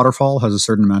top of the waterfall has a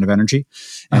certain amount of energy,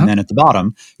 and then at the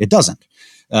bottom, it doesn't.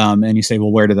 And you say,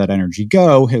 well, where did that energy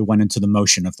go? It went into the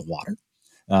motion of the water.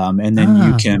 And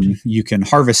then you can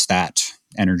harvest that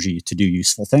energy to do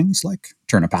useful things like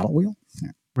turn a paddle wheel.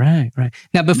 Yeah. Right.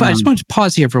 Now, before I just want to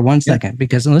pause here for 1 second,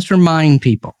 because let's remind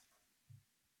people,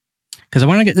 because I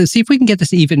want to see if we can get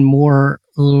this even more,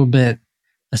 a little bit,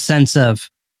 a sense of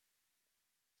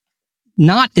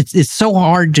it's so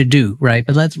hard to do, right?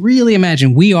 But let's really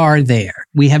imagine we are there.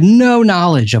 We have no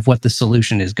knowledge of what the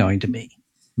solution is going to be.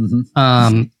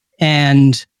 Mm-hmm.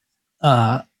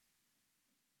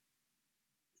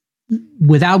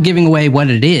 Without giving away what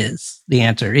it is, the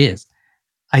answer is,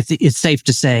 I think it's safe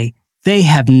to say they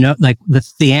have no, what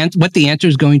the answer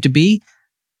is going to be.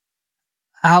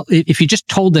 If you just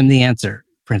told them the answer,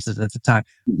 for instance, at the time,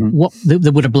 what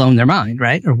that would have blown their mind,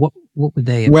 right? Or what would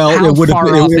they have? Well, it would have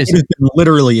been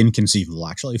literally inconceivable,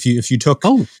 actually. If you took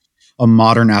a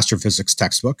modern astrophysics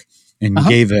textbook and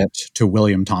gave it to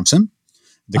William Thomson,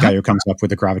 the guy who comes up with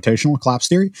the gravitational collapse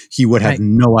theory, he would have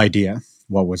no idea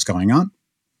what was going on.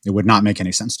 It would not make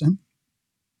any sense to him.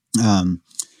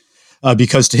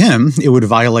 Because to him, it would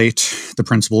violate the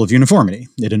principle of uniformity.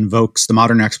 It invokes, the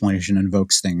modern explanation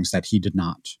invokes things that he did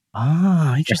not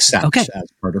accept as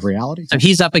part of reality. So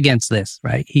he's up against this,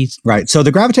 right? Right. So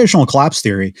the gravitational collapse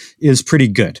theory is pretty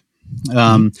good.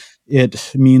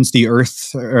 It means the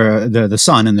Earth, the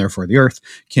sun, and therefore the Earth,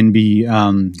 can be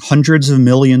hundreds of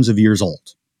millions of years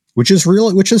old, which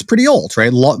is pretty old,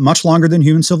 right? Much longer than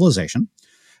human civilization.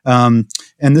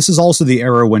 And this is also the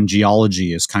era when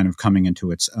geology is kind of coming into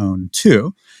its own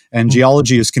too. And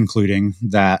geology is concluding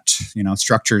that,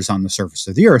 structures on the surface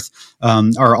of the Earth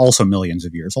are also millions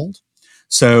of years old.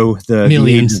 So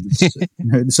millions.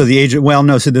 So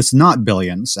this is not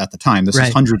billions at the time. This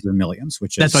is hundreds of millions,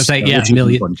 which that's is what I'm saying.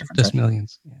 Millions, just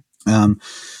millions. Yeah.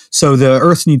 So the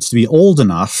Earth needs to be old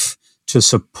enough to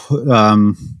support.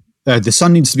 The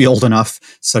sun needs to be old enough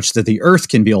such that the Earth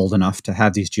can be old enough to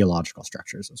have these geological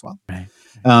structures as well. Right.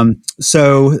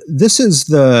 So this is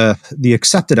the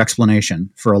accepted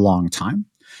explanation for a long time.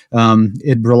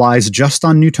 It relies just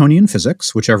on Newtonian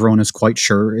physics, which everyone is quite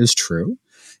sure is true.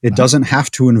 It doesn't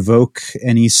have to invoke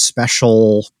any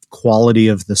special quality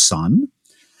of the sun.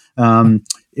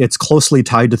 It's closely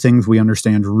tied to things we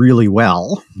understand really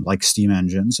well, like steam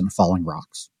engines and falling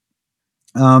rocks.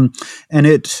 And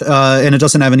it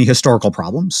doesn't have any historical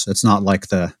problems. It's not like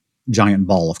the giant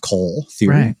ball of coal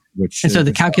theory, and so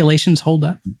the calculations hold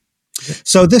up.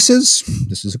 So this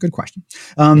is a good question.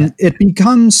 It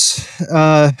becomes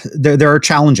there are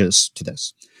challenges to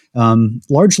this,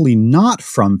 largely not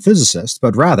from physicists,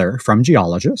 but rather from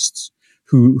geologists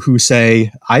who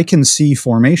say I can see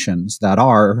formations that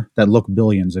look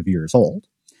billions of years old,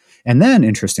 and then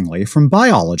interestingly from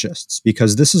biologists,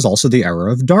 because this is also the era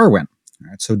of Darwin.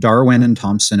 Right? So Darwin and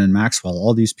Thomson and Maxwell,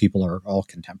 all these people are all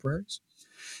contemporaries.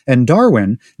 And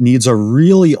Darwin needs a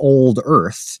really old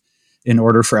Earth in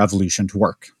order for evolution to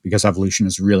work, because evolution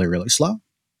is really, really slow.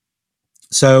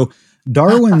 So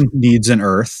Darwin needs an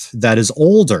Earth that is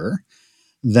older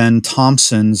than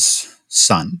Thomson's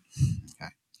sun.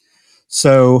 Okay.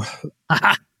 So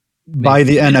by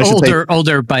the end,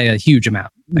 older by a huge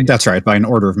amount. That's right, by an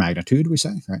order of magnitude, we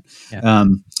say. Right. Yeah.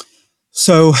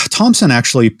 So Thomson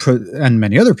actually and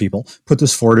many other people put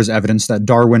this forward as evidence that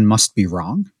Darwin must be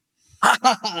wrong.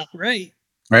 Right.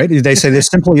 They say there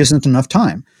simply isn't enough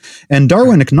time. And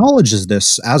Darwin acknowledges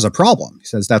this as a problem. He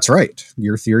says, that's right.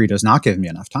 Your theory does not give me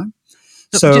enough time.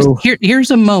 So here's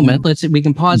a moment. We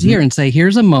can pause here and say,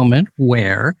 here's a moment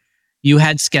where you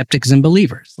had skeptics and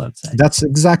believers, let's say. That's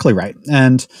exactly right.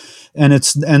 And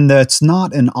that's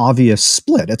not an obvious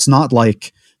split. It's not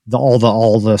like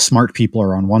all the smart people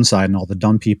are on one side and all the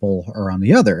dumb people are on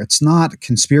the other. It's not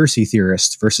conspiracy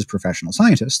theorists versus professional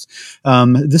scientists.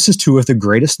 This is two of the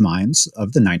greatest minds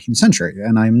of the 19th century.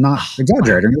 And I'm not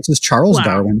exaggerating. This is Charles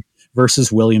Darwin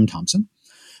versus William Thomson.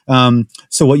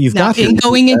 So what you've got here in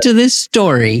going into this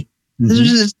story,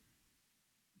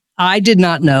 I did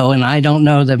not know, and I don't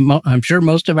know that I'm sure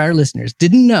most of our listeners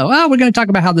didn't know. We're going to talk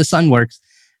about how the sun works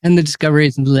and the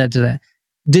discoveries that led to that.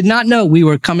 Did not know we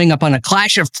were coming up on a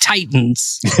clash of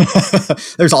titans.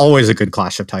 There's always a good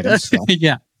clash of titans. So.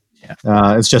 Yeah.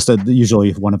 It's just that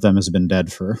usually one of them has been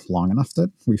dead for long enough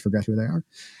that we forget who they are.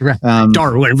 Right.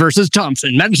 Darwin versus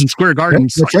Thomson, Madison Square Garden.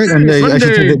 That's right. And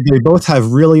they both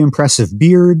have really impressive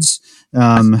beards.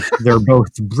 They're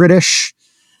both British.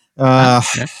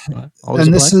 And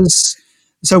this is,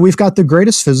 so we've got the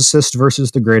greatest physicist versus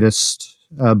the greatest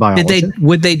biologist.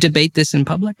 Would they debate this in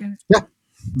public? Yeah.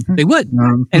 They would.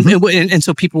 And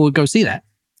so people would go see that.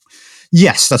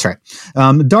 Yes, that's right.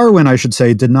 Darwin, I should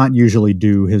say, did not usually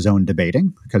do his own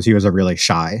debating because he was a really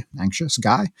shy, anxious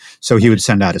guy. So he would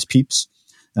send out his peeps.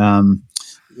 So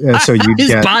you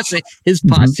his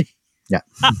posse. Yeah.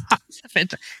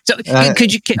 So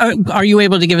are you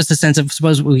able to give us a sense of,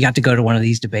 suppose we got to go to one of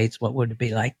these debates, what would it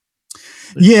be like?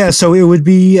 Yeah, so it would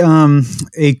be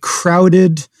a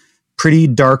crowded, pretty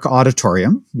dark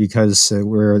auditorium because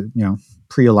we're,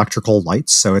 pre-electrical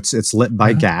lights, so it's lit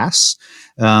by gas,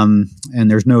 and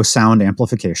there's no sound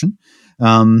amplification.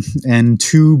 And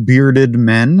two bearded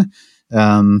men,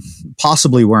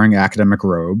 possibly wearing academic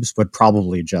robes, but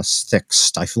probably just thick,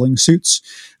 stifling suits,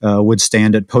 would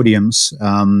stand at podiums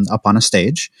up on a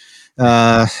stage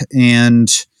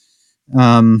and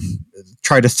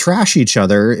try to thrash each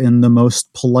other in the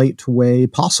most polite way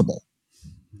possible.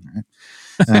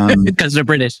 Because they're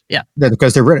British. Yeah.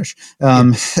 Because they're British.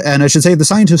 And I should say the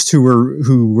scientists who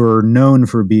were known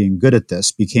for being good at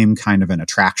this became kind of an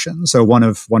attraction. So one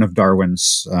of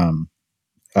Darwin's,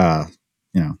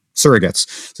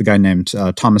 surrogates is a guy named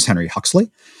Thomas Henry Huxley.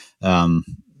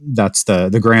 That's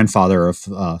the grandfather of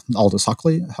Aldous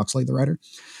Huxley, the writer.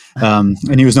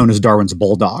 And he was known as Darwin's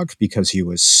bulldog because he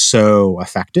was so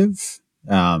effective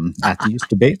at these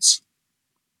debates.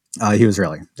 He was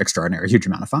really extraordinary, a huge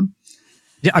amount of fun.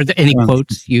 Are there any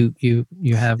quotes you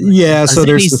have? Yeah, so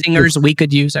there's any singers we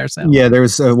could use ourselves. Yeah,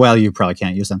 there's you probably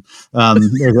can't use them.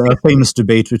 There's a famous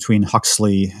debate between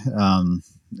Huxley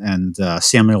and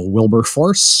Samuel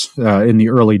Wilberforce in the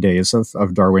early days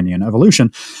of Darwinian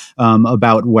evolution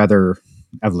about whether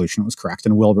evolution was correct.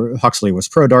 And Huxley was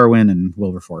pro-Darwin and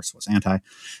Wilberforce was anti.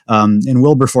 And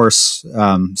Wilberforce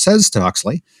says to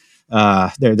Huxley,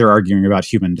 they're arguing about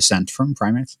human descent from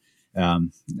primates.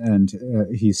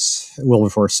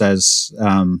 Wilberforce says,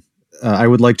 I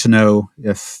would like to know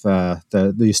if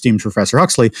the esteemed Professor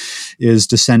Huxley is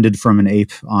descended from an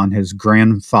ape on his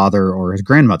grandfather or his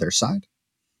grandmother's side.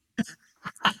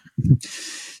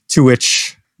 To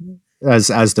which, as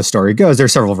the story goes, there are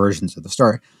several versions of the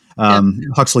story.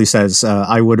 Huxley says,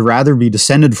 I would rather be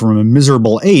descended from a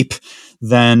miserable ape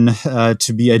than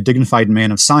to be a dignified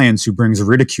man of science who brings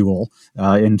ridicule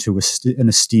into an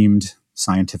esteemed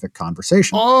scientific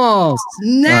conversation. Oh,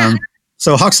 snap.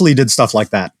 So Huxley did stuff like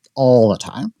that all the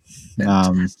time.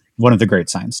 One of the great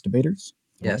science debaters.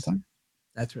 Yes,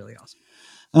 that's really awesome.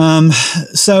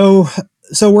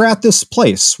 So we're at this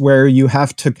place where you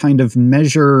have to kind of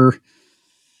measure,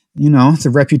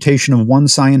 the reputation of one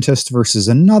scientist versus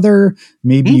another.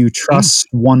 Maybe you trust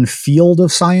one field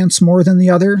of science more than the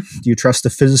other. Do you trust the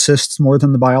physicists more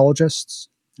than the biologists?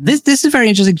 This is very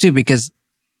interesting too, because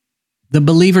the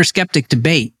believer-skeptic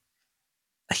debate,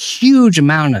 a huge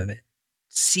amount of it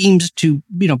seems to,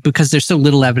 because there's so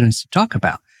little evidence to talk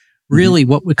about, really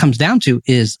what it comes down to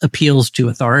is appeals to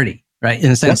authority, right? In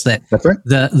the sense that that's right.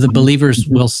 the believers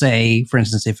will say, for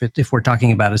instance, if we're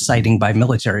talking about a sighting by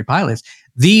military pilots,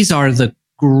 these are the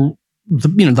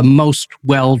most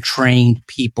well-trained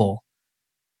people.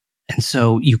 And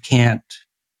so you can't,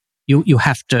 you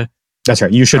have to. That's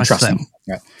right. You should trust them.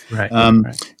 Right.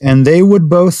 And they would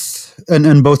both,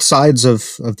 and both sides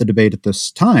of the debate at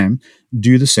this time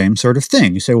do the same sort of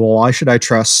thing. You say, well, why should I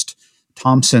trust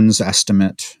Thomson's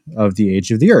estimate of the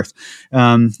age of the Earth?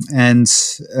 And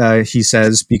he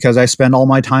says, because I spend all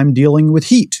my time dealing with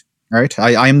heat, right?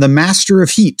 I am the master of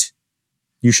heat.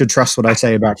 You should trust what I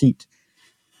say about heat.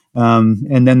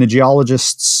 And then the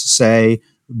geologists say,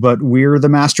 but we're the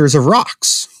masters of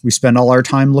rocks. We spend all our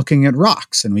time looking at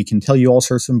rocks, and we can tell you all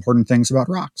sorts of important things about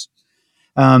rocks.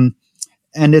 And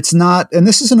it's not, and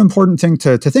this is an important thing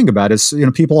to think about, is,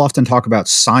 people often talk about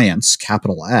science,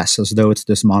 capital S, as though it's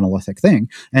this monolithic thing.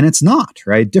 And it's not,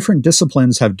 right? Different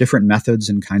disciplines have different methods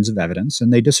and kinds of evidence,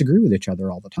 and they disagree with each other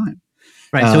all the time.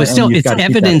 Right. So it's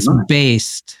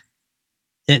evidence-based.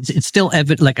 It's still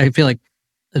evidence. Like, I feel like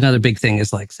another big thing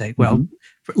is like, say, well,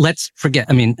 let's forget.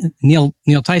 I mean, Neil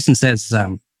Tyson says,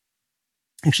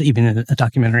 actually, even in a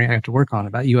documentary I have to work on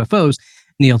about UFOs,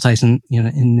 Neil Tyson,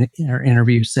 in our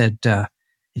interview said, the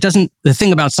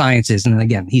thing about science is, and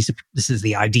again, this is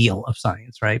the ideal of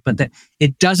science, right? But that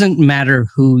it doesn't matter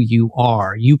who you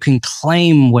are. You can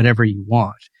claim whatever you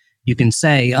want. You can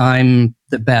say, I'm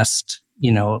the best,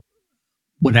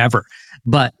 whatever.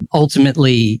 But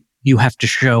ultimately, you have to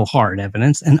show hard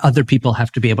evidence, and other people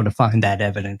have to be able to find that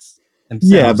evidence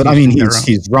themselves. Yeah, but I mean,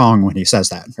 he's wrong when he says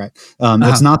that, right?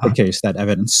 It's not the case that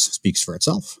evidence speaks for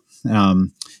itself.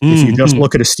 If you just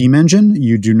look at a steam engine,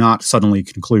 you do not suddenly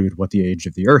conclude what the age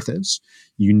of the Earth is.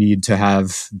 You need to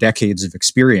have decades of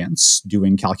experience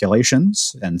doing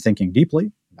calculations and thinking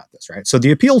deeply about this, right? So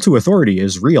the appeal to authority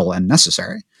is real and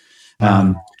necessary.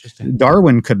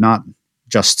 Darwin could not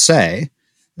just say,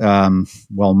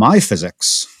 well, my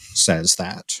physics says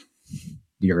that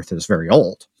the Earth is very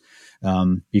old,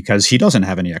 because he doesn't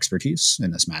have any expertise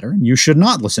in this matter. And you should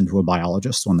not listen to a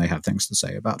biologist when they have things to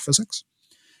say about physics,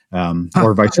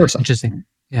 or vice versa. Interesting.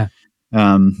 Yeah.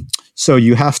 So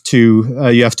you have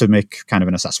to make kind of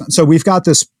an assessment. So we've got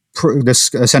this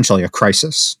essentially a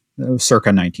crisis,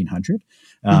 circa 1900,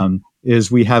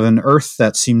 is we have an Earth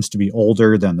that seems to be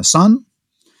older than the sun.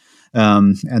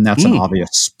 And that's an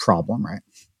obvious problem, right?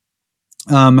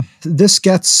 This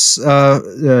gets,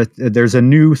 there's a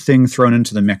new thing thrown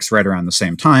into the mix right around the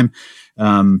same time,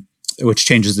 which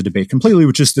changes the debate completely,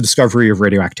 which is the discovery of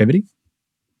radioactivity.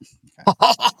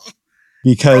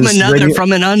 Because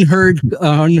from an unheard of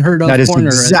that is corner.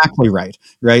 Exactly right.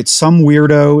 Right. Some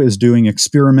weirdo is doing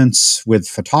experiments with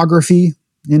photography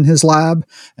in his lab,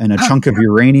 and a chunk of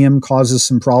uranium causes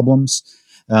some problems.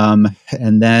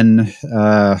 And then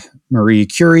Marie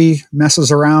Curie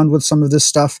messes around with some of this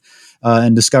stuff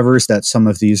and discovers that some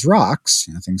of these rocks,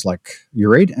 things like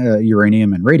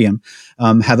uranium and radium,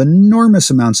 have enormous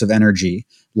amounts of energy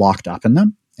locked up in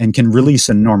them and can release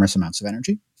enormous amounts of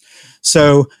energy.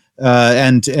 So,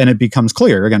 and it becomes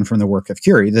clear, again, from the work of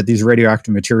Curie, that these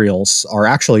radioactive materials are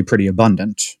actually pretty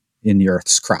abundant in the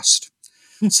Earth's crust.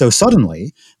 So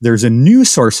suddenly, there's a new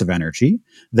source of energy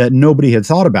that nobody had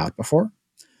thought about before.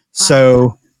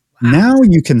 So now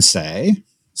you can say,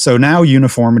 so now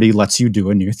uniformity lets you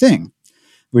do a new thing,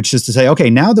 which is to say,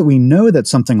 okay, now that we know that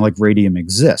something like radium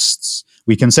exists,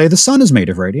 we can say the sun is made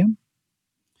of radium.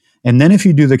 And then if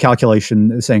you do the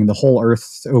calculation saying the whole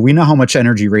Earth, we know how much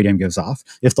energy radium gives off.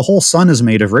 If the whole sun is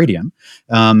made of radium,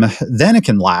 then it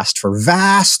can last for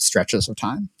vast stretches of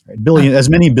time, right? As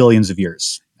many billions of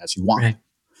years as you want. Right.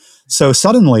 So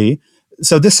suddenly,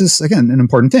 so this is, again, an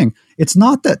important thing. It's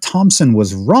not that Thomson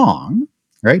was wrong,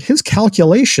 right? His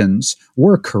calculations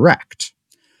were correct,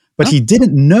 but he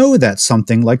didn't know that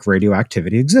something like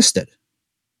radioactivity existed.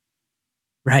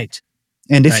 Right.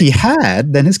 And if he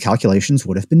had, then his calculations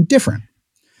would have been different.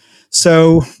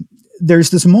 So there's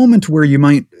this moment where you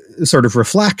might sort of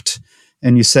reflect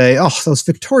and you say, oh, those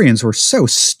Victorians were so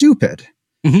stupid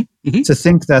to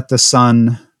think that the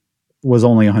sun was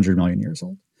only 100 million years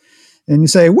old. And you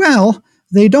say, well,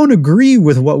 they don't agree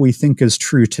with what we think is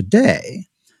true today,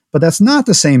 but that's not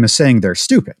the same as saying they're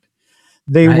stupid.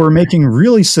 They were making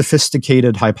really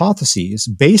sophisticated hypotheses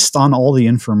based on all the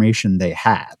information they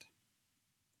had.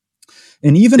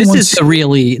 And even this is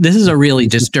a really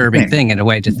disturbing thing in a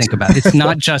way to think about. It's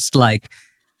not just like,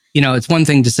 it's one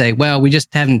thing to say, well, we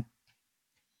just haven't,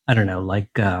 I don't know, like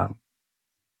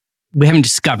we haven't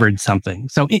discovered something.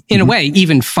 So in a way,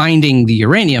 even finding the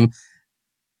uranium,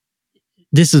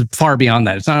 this is far beyond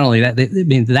that. It's not only that,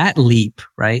 that leap,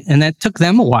 right? And that took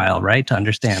them a while, right, to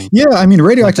understand. Yeah, I mean,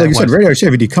 radioactivity, like you said,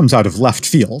 radioactivity comes out of left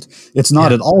field. It's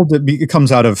not at all, it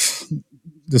comes out of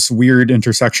this weird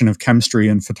intersection of chemistry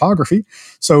and photography.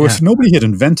 So if nobody had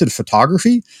invented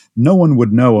photography, no one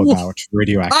would know about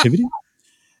radioactivity.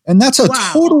 And that's a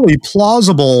totally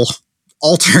plausible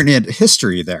alternate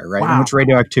history there, right? In which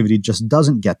radioactivity just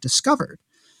doesn't get discovered.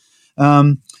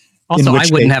 Also, I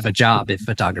wouldn't have a job if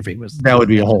photography was... That would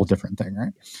be a whole different thing,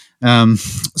 right?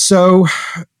 So,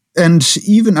 and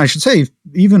even, I should say,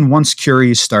 even once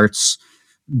Curie starts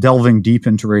delving deep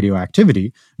into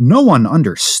radioactivity, no one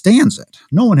understands it.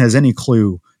 No one has any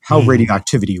clue how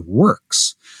radioactivity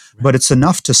works. Right. But it's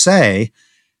enough to say,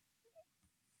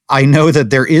 I know that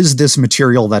there is this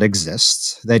material that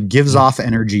exists that gives off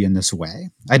energy in this way.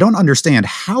 I don't understand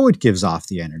how it gives off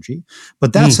the energy,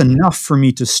 but that's enough for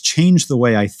me to change the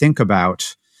way I think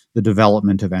about the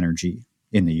development of energy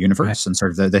in the universe and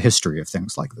sort of the history of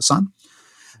things like the sun.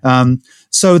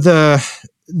 So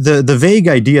the vague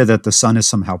idea that the sun is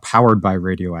somehow powered by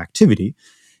radioactivity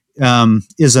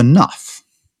is enough,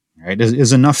 right?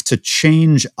 Is enough to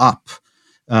change up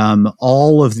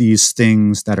all of these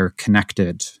things that are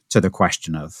connected to the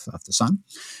question of the sun.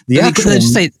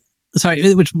 So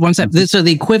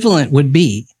the equivalent would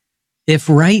be if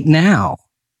right now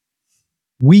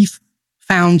we've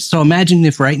found, so imagine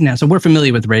if right now, so we're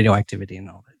familiar with radioactivity and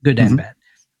all that, good and bad.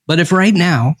 But if right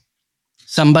now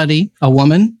a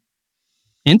woman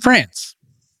in France,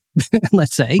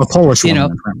 let's say, a Polish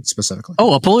woman in France specifically.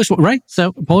 Oh, a Polish, right?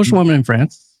 So a Polish woman in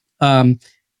France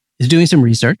is doing some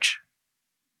research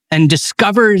and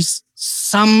discovers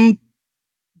some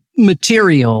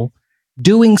material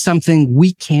doing something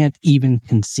we can't even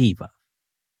conceive of.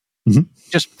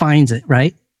 Just finds it,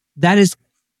 right? That is,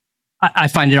 I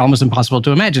find it almost impossible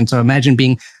to imagine. So imagine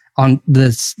being on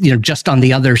this, just on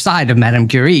the other side of Madame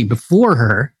Curie before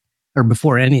her, or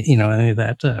before any of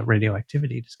that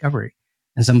radioactivity discovery.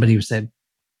 And somebody who said,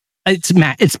 it's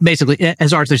basically,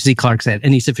 as Arthur C. Clarke said,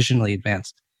 any sufficiently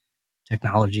advanced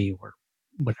technology or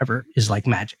whatever is like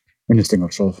magic.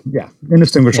 Indistinguishable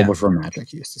from magic,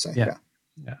 he used to say. Yeah.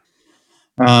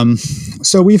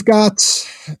 So we've got,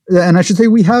 and I should say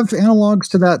we have analogs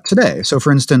to that today. So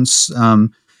for instance,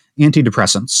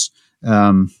 antidepressants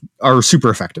are super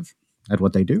effective at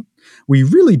what they do. We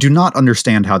really do not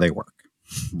understand how they work.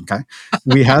 Okay.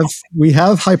 We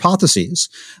have hypotheses,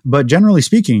 but generally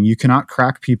speaking, you cannot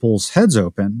crack people's heads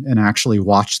open and actually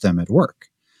watch them at work.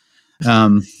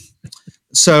 But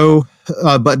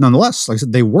nonetheless, like I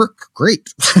said, they work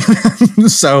great.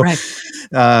 So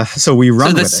we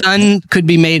run with it. So the sun could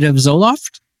be made of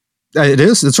Zoloft? It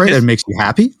is. That's right. It makes you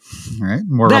happy, right?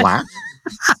 More relaxed.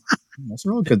 That's a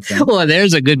real good thing. Well,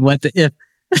 there's a good what the if.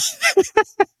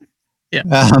 Yeah.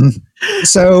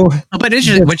 So, but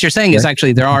interesting. What you're saying is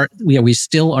actually we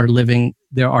still are living.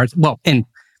 In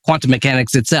quantum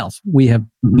mechanics itself, we have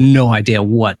no idea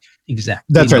what exactly.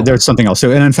 That's right. There's something else.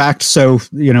 So, and in fact,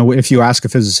 if you ask a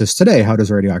physicist today, how does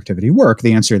radioactivity work?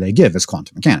 The answer they give is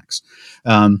quantum mechanics,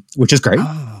 which is great.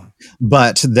 Oh.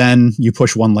 But then you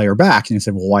push one layer back and you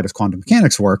say, well, why does quantum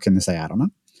mechanics work? And they say, I don't know.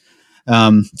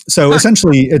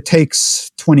 Essentially, it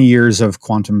takes 20 years of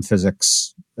quantum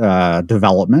physics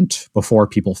development before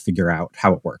people figure out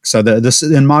how it works. So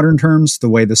in modern terms, the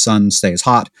way the sun stays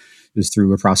hot is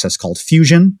through a process called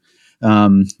fusion,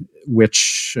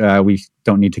 which we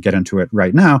don't need to get into it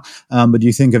right now. But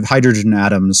you think of hydrogen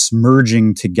atoms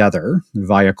merging together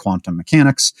via quantum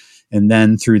mechanics, and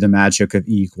then through the magic of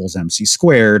E equals mc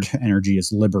squared, energy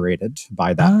is liberated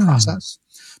by that process.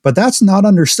 But that's not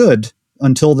understood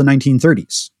until the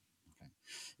 1930s.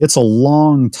 It's a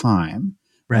long time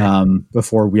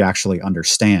before we actually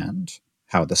understand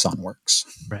how the sun works.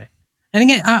 Right. And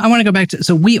again, I want to go back to,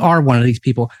 so we are one of these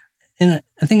people. And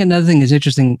I think another thing is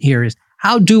interesting here is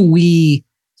how do we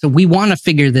want to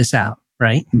figure this out,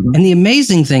 right? Mm-hmm. And the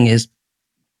amazing thing is,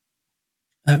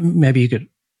 I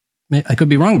could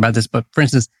be wrong about this, but for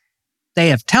instance, they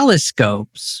have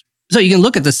telescopes. So you can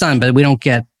look at the sun, but we don't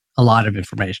get a lot of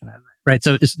information out of it, right?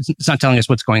 So it's not telling us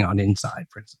what's going on inside,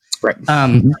 for instance. Right.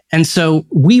 And so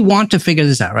we want to figure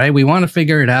this out, right? We want to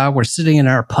figure it out. We're sitting in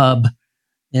our pub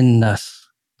in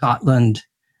Scotland,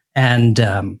 and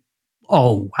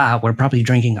we're probably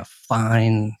drinking a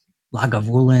fine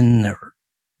Lagavulin or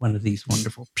one of these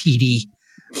wonderful peaty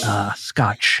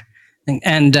Scotch thing,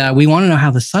 and we want to know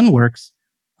how the sun works.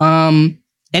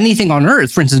 Anything on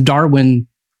Earth, for instance, Darwin,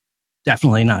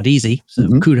 definitely not easy. So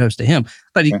kudos to him.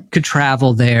 But he could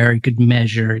travel there. He could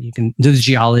measure. The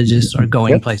geologists are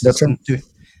going places. That's right.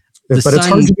 But it's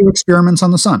hard to do experiments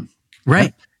on the sun.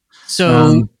 Right.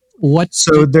 So.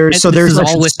 There's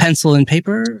all with pencil and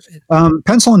paper?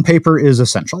 Pencil and paper is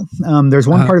essential. There's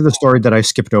one part of the story that I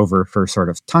skipped over for sort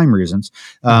of time reasons,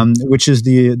 which is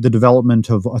the development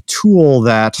of a tool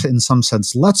that in some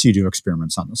sense lets you do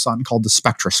experiments on the sun called the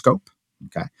spectroscope.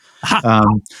 Okay.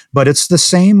 But it's the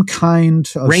same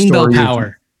kind of rainbow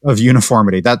power of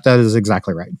uniformity. That is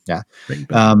exactly right. Yeah.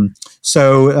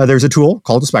 So there's a tool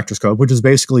called a spectroscope, which is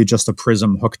basically just a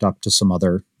prism hooked up to some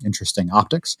other interesting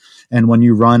optics. And when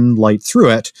you run light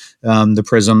through it, the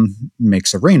prism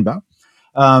makes a rainbow,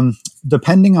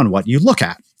 depending on what you look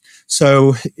at.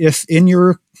 So if in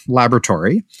your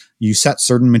laboratory, you set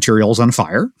certain materials on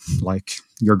fire, like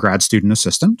your grad student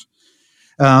assistant,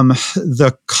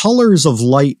 the colors of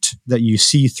light that you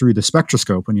see through the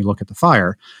spectroscope when you look at the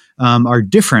fire are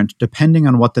different depending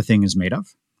on what the thing is made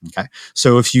of. Okay,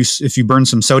 so if you burn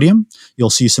some sodium,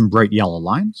 you'll see some bright yellow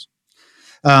lines,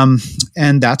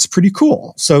 and that's pretty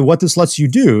cool. So what this lets you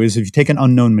do is if you take an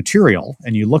unknown material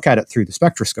and you look at it through the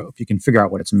spectroscope, you can figure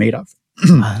out what it's made of.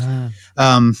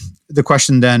 The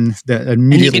question then that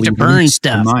immediately you get to burn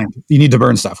stuff. You need to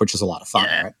burn stuff, which is a lot of fun,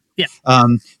 right? Yeah.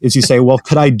 Is you say, well,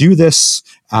 could I do this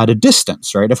at a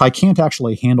distance, right? If I can't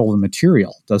actually handle the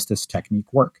material, does this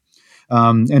technique work?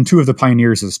 And two of the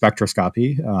pioneers of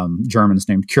spectroscopy, Germans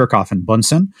named Kirchhoff and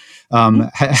Bunsen,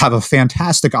 have a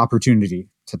fantastic opportunity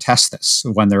to test this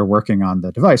when they're working on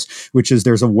the device, which is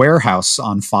there's a warehouse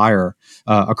on fire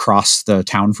across the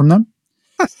town from them.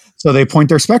 So they point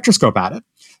their spectroscope at it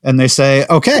and they say,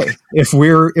 okay, if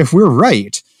we're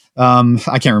right,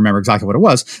 I can't remember exactly what it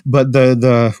was, but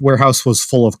the warehouse was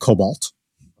full of cobalt.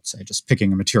 Let's say just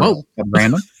picking a material at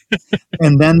random.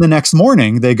 And then the next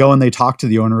morning they go and they talk to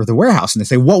the owner of the warehouse and they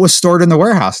say, what was stored in the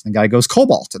warehouse? And the guy goes,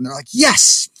 cobalt. And they're like,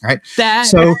 yes. Right.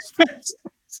 So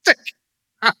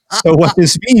what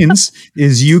this means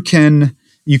is you can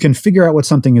figure out what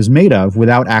something is made of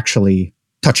without actually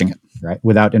touching it, right?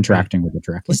 Without interacting with it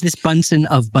directly. Is this Bunsen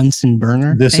of Bunsen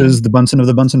burner? This is the Bunsen of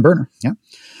the Bunsen burner. Yeah.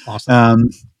 Awesome.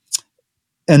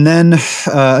 And then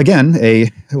again,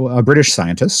 a British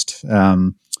scientist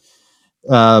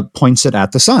points it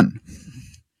at the sun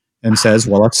and says,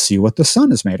 well, let's see what the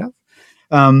sun is made of.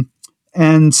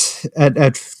 And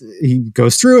he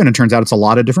goes through and it turns out it's a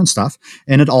lot of different stuff.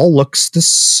 And it all looks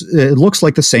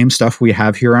like the same stuff we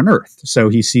have here on Earth. So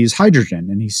he sees hydrogen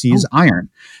and he sees iron.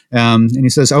 And he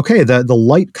says, okay, the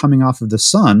light coming off of the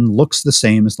sun looks the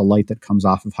same as the light that comes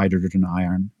off of hydrogen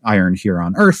and iron here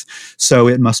on Earth. So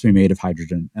it must be made of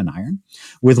hydrogen and iron,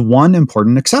 with one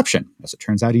important exception. As it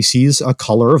turns out, he sees a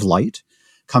color of light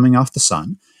coming off the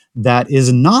sun that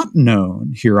is not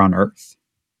known here on Earth.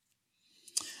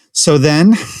 So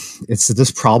then it's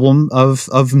this problem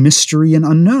of mystery and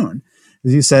unknown.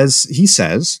 He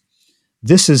says,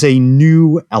 this is a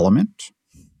new element.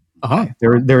 Uh-huh.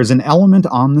 There is an element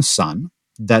on the sun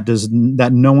that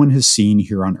no one has seen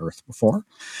here on Earth before,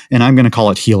 and I'm going to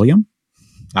call it helium,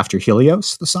 after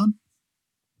Helios, the sun.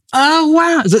 Oh,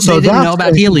 wow. So they didn't know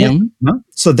about helium. No?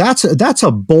 So that's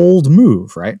a bold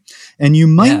move, right? And you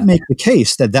might make the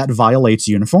case that violates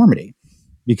uniformity,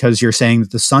 because you're saying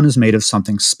that the sun is made of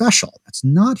something special that's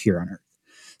not here on Earth.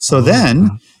 So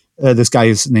then this guy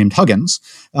is named Huggins.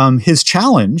 His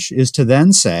challenge is to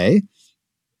then say,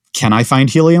 can I find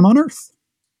helium on Earth?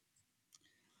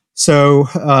 So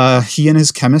he and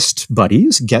his chemist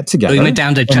buddies get together. So he went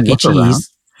down to Chuck E. Cheese.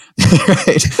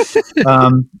 Right.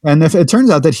 And if it turns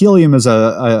out that helium is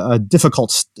a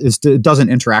difficult, it doesn't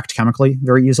interact chemically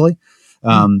very easily.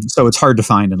 So it's hard to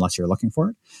find unless you're looking for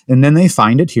it. And then they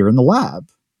find it here in the lab,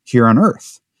 here on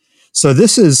Earth. So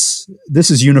this is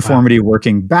uniformity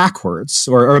working backwards,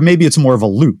 or maybe it's more of a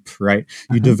loop, right?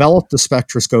 You develop the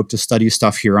spectroscope to study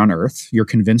stuff here on Earth. You're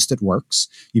convinced it works.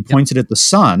 You point it at the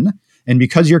sun. And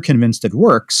because you're convinced it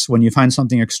works, when you find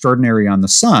something extraordinary on the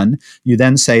sun, you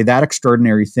then say that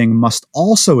extraordinary thing must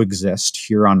also exist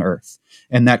here on Earth.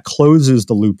 And that closes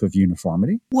the loop of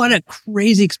uniformity. What a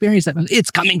crazy experience that was.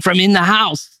 It's coming from in the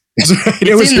house. Right.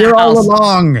 It was here all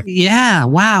along. Yeah.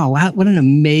 Wow. What an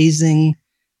amazing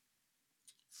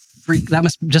freak. That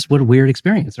must just, what a weird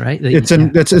experience, right?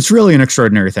 It's really an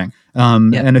extraordinary thing.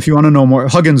 And if you want to know more,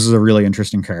 Huggins is a really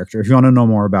interesting character. If you want to know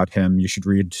more about him, you should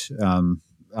read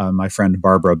my friend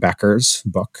Barbara Becker's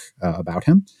book about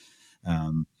him.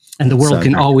 And the world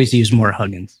can always use more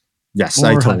Huggins. Yes,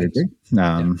 more I totally agree.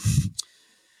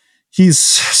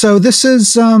 So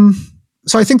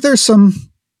I think there's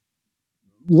some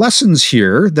lessons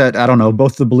here that, I don't know,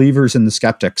 both the believers and the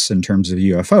skeptics in terms of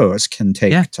UFOs can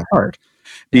take to heart,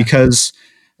 because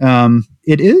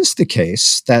it is the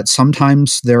case that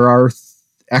sometimes there are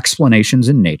explanations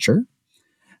in nature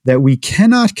that we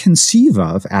cannot conceive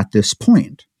of at this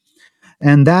point.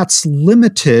 And that's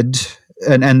limited,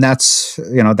 and that's,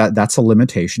 that's a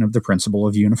limitation of the principle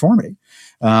of uniformity,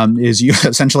 is you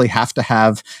essentially have to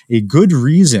have a good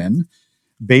reason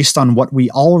based on what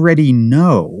we already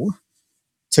know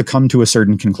to come to a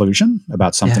certain conclusion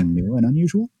about something new and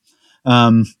unusual.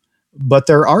 But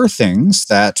there are things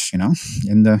that,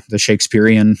 in the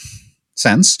Shakespearean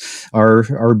sense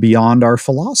are beyond our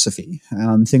philosophy,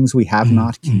 things we have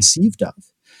not conceived of.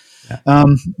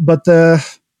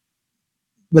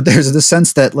 But there's the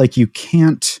sense that, like, you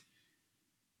can't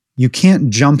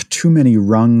jump too many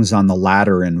rungs on the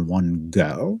ladder in one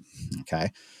go.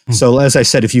 Okay. So as I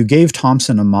said, if you gave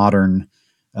Thomson a modern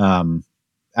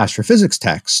astrophysics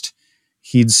text,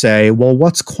 he'd say, well,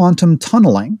 what's quantum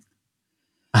tunneling?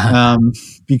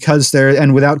 Because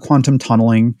without quantum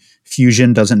tunneling,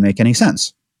 fusion doesn't make any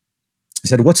sense. He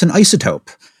said, what's an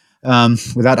isotope?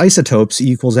 Without isotopes,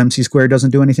 E equals mc squared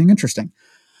doesn't do anything interesting.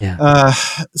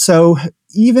 So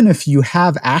even if you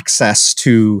have access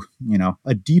to,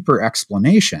 a deeper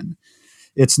explanation,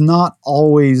 it's not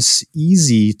always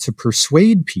easy to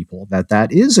persuade people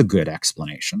that is a good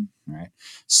explanation, right?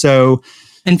 So,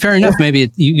 and fair enough,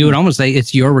 maybe you would almost say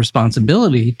it's your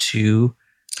responsibility to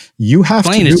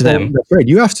explain it to them. That's right.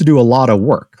 You have to do a lot of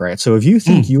work, right? So if you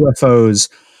think UFOs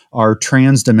are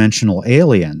transdimensional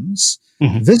aliens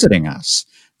visiting us,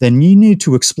 then you need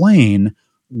to explain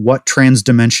what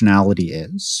transdimensionality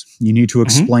is. You need to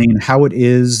explain how it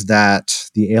is that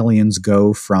the aliens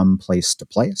go from place to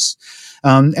place.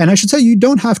 And I should say, you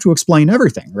don't have to explain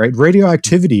everything, right?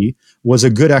 Radioactivity was a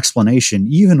good explanation,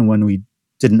 even when we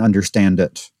didn't understand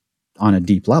it on a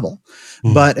deep level.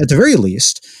 But at the very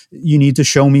least, you need to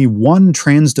show me one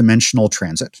transdimensional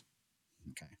transit.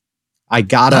 Okay. I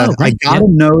gotta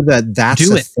know that's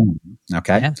a thing.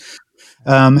 Okay.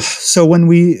 So when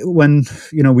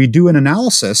we do an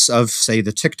analysis of, say,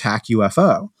 the Tic Tac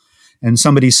UFO, and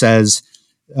somebody says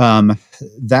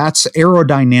that's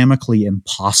aerodynamically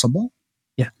impossible,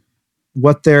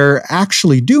 what they're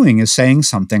actually doing is saying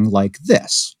something like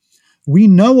this: we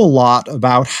know a lot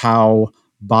about how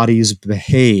bodies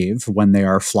behave when they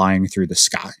are flying through the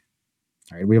sky.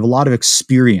 Right? We have a lot of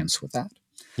experience with that.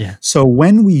 So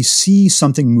when we see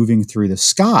something moving through the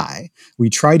sky, we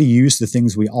try to use the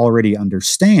things we already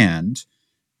understand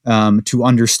to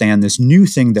understand this new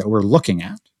thing that we're looking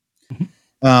at.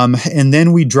 And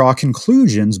then we draw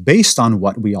conclusions based on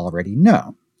what we already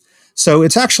know. So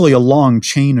it's actually a long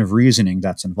chain of reasoning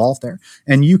that's involved there.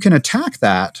 And you can attack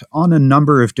that on a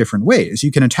number of different ways.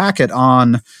 You can attack it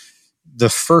on the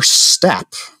first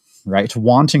step, right?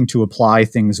 Wanting to apply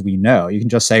things we know. You can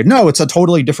just say, no, it's a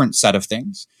totally different set of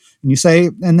things.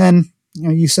 And then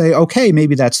you say, okay,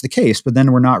 maybe that's the case, but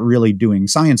then we're not really doing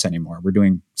science anymore. We're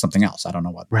doing something else. I don't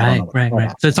know what. Right.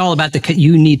 So it's all about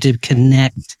you need to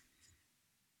connect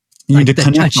You need to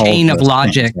connect a chain of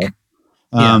logic. Things,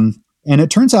 right? And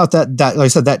it turns out that, like I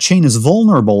said, that chain is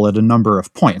vulnerable at a number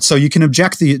of points. So you can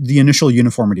object the initial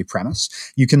uniformity premise.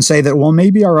 You can say that, well,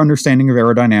 maybe our understanding of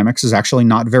aerodynamics is actually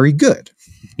not very good.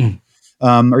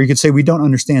 Or you could say we don't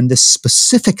understand this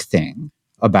specific thing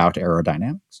about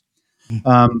aerodynamics.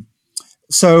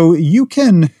 So you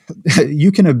can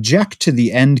object to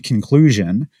the end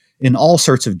conclusion in all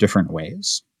sorts of different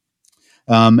ways.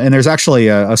 And there's actually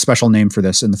a special name for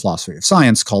this in the philosophy of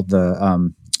science called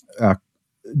the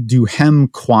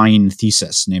Duhem-Quine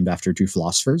thesis, named after two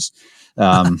philosophers,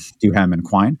 Duhem and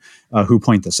Quine, who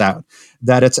point this out,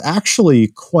 that it's actually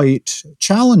quite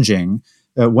challenging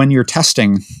when you're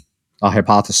testing a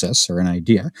hypothesis or an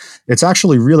idea. It's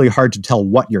actually really hard to tell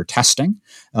what you're testing,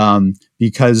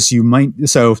 because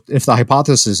so if the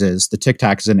hypothesis is the Tic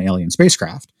Tac is an alien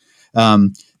spacecraft,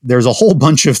 there's a whole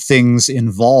bunch of things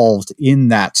involved in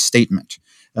that statement.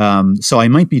 So I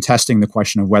might be testing the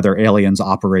question of whether aliens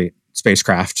operate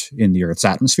spacecraft in the Earth's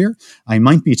atmosphere. I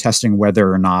might be testing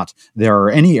whether or not there are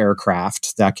any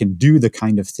aircraft that can do the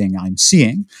kind of thing I'm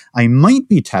seeing. I might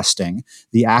be testing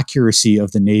the accuracy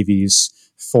of the Navy's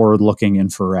forward-looking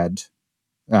infrared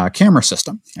camera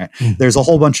system. Right? There's a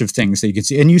whole bunch of things that you can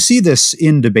see. And you see this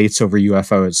in debates over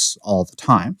UFOs all the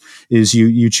time, is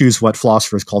you choose what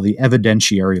philosophers call the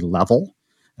evidentiary level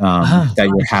that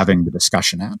you're having the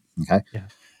discussion at. Okay. Yeah.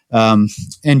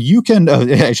 And you can,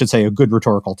 I should say, a good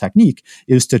rhetorical technique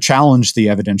is to challenge the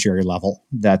evidentiary level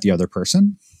that the other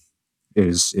person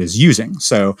is using.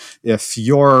 So if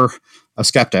you're a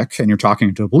skeptic and you're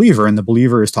talking to a believer and the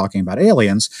believer is talking about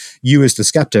aliens, you as the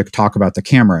skeptic talk about the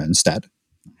camera instead.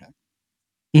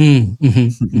 Okay.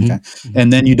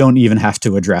 And then you don't even have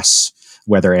to address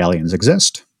whether aliens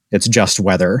exist. It's just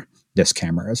whether this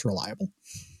camera is reliable.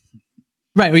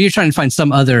 Right. Well, you're trying to find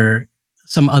some other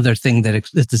thing that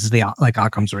this is like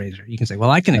Occam's razor. You can say,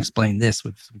 well, I can explain this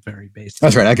with some very basic.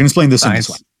 That's right. I can explain this in this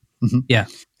way. Yeah.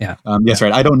 That's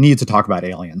right. I don't need to talk about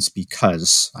aliens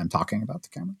because I'm talking about the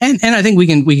camera. And I think we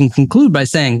can conclude by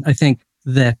saying, I think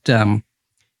that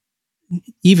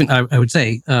even I would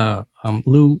say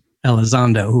Lou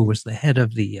Elizondo, who was the head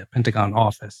of the Pentagon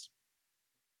office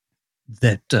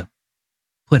that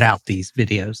put out these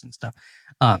videos and stuff,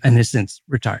 and has since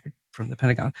retired from the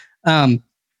Pentagon.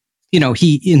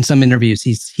 He in some interviews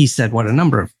he said what a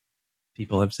number of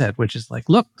people have said, which is like,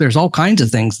 look, there's all kinds of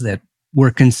things that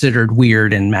were considered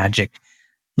weird and magic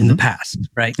in the past,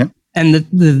 right? Yep. And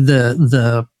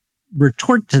the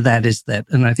retort to that is that,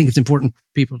 and I think it's important for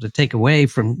people to take away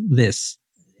from this,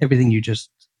 everything you just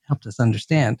helped us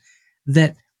understand,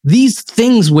 that these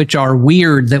things which are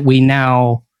weird that we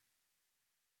now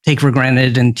take for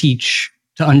granted and teach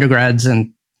to undergrads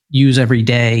and use every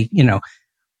day,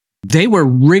 they were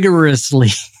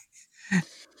rigorously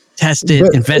tested,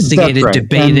 investigated, right.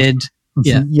 Debated.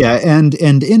 And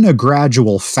in a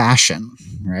gradual fashion,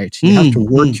 right? You have to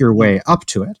work your way up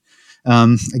to it.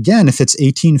 Again, if it's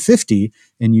 1850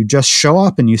 and you just show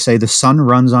up and you say the sun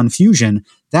runs on fusion,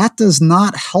 that does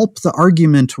not help the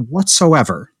argument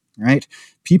whatsoever, right?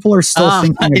 People are still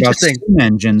thinking about steam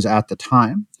engines at the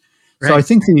time. Right. So I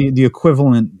think the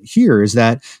equivalent here is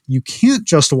that you can't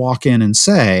just walk in and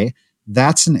say,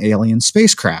 that's an alien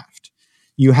spacecraft.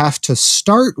 You have to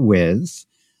start with,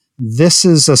 this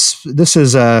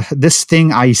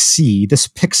thing I see, this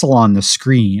pixel on the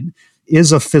screen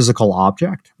is a physical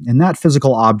object, and that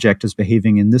physical object is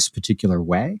behaving in this particular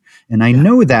way. And I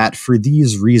know that for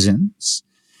these reasons.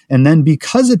 And then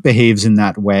because it behaves in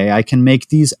that way, I can make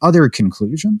these other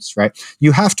conclusions, right?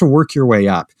 You have to work your way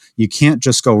up. You can't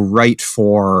just go right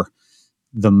for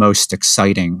the most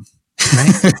exciting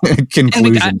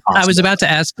conclusion. I was about to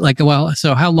ask,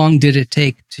 so how long did it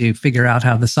take to figure out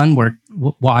how the sun worked,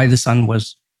 why the sun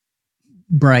was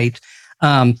bright?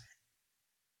 And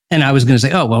I was going to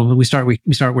say, we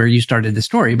start where you started the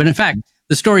story. But in fact,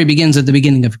 the story begins at the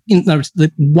beginning of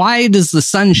why does the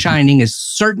sun shining is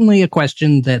certainly a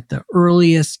question that the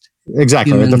earliest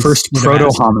the first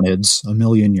proto-hominids a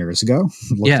million years ago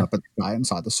looked up at the sky and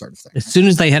saw this sort of thing. As soon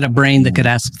as they had a brain that could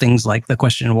ask things like the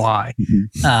question why.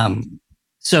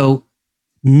 So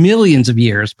millions of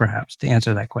years, perhaps, to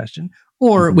answer that question.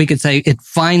 Or we could say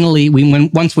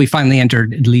once we finally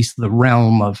entered at least the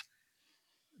realm of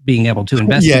being able to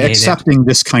investigate accepting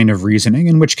this kind of reasoning,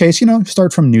 in which case,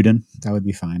 start from Newton. That would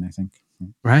be fine, I think.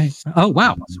 Right. Oh,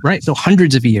 wow. Right. So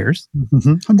hundreds of years.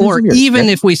 Even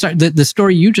if we start, the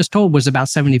story you just told was about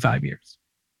 75 years.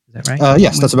 Is that right?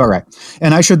 Yes, that's about right.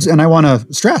 And I want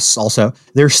to stress also,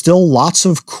 there's still lots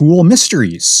of cool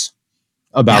mysteries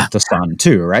about the sun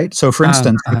too, right? So for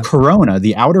instance, the corona,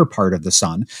 the outer part of the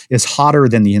sun, is hotter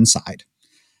than the inside.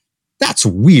 that's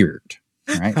weird.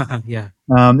 Right. Yeah.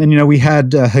 And we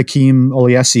had Hakeem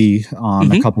Oliesi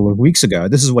on a couple of weeks ago.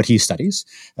 This is what he studies: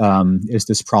 is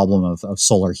this problem of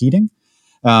solar heating.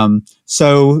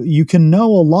 So you can know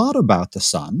a lot about the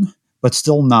sun, but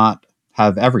still not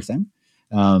have everything.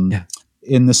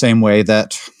 In the same way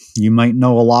that you might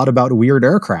know a lot about weird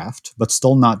aircraft, but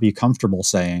still not be comfortable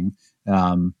saying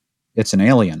it's an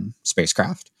alien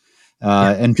spacecraft.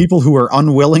 And people who are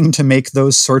unwilling to make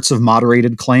those sorts of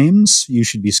moderated claims, you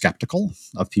should be skeptical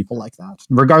of people like that,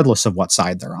 regardless of what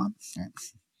side they're on.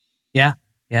 Right?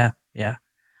 Yeah.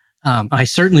 I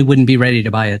certainly wouldn't be ready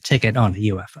to buy a ticket on a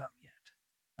UFO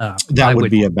yet. That would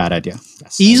be a bad idea.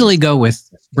 Yes. Easily go with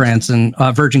Branson,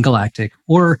 Virgin Galactic,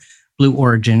 or Blue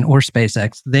Origin, or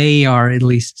SpaceX. They are at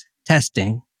least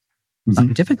testing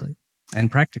scientifically and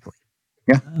practically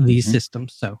these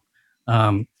systems. So.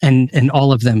 And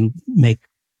all of them make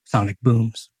sonic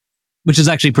booms, which is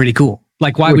actually pretty cool.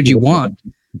 Like, why would you want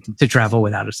to travel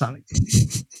without a sonic boom?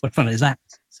 What fun is that?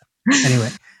 So, anyway,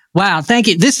 wow, thank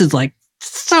you. This is like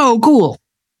so cool.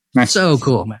 Nice. So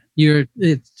cool, man.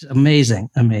 It's amazing.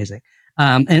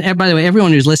 And by the way,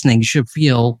 everyone who's listening should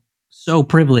feel so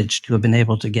privileged to have been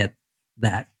able to get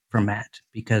that from Matt,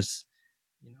 because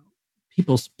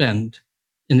people spend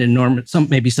an enormous,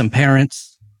 maybe some parents.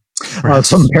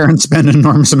 Some parents spend an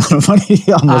enormous amount of money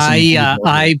on this.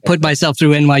 I put myself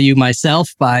through NYU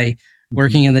myself by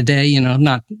working in the day.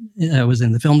 I was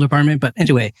in the film department, but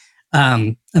anyway,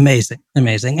 amazing.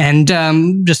 And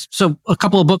just so a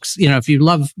couple of books. If you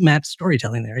love Matt's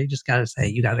storytelling, there, you just got to say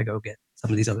you got to go get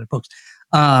some of these other books.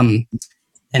 And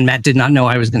Matt did not know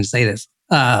I was going to say this,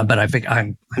 but I think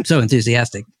I'm so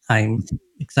enthusiastic. I'm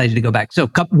excited to go back. So,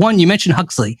 one, you mentioned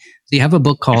Huxley. So you have a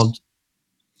book called.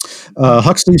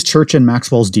 Huxley's Church and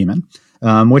Maxwell's Demon,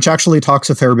 which actually talks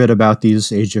a fair bit about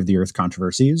these Age of the Earth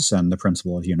controversies and the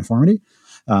principle of uniformity.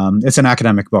 It's an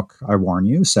academic book, I warn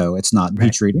you, so it's not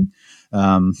beach reading.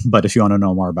 But if you want to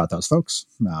know more about those folks.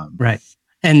 Right.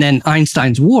 And then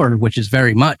Einstein's War, which is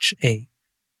very much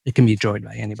it can be enjoyed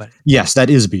by anybody. Yes, that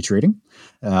is beach reading,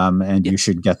 and you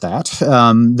should get that.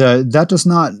 That does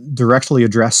not directly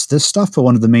address this stuff, but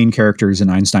one of the main characters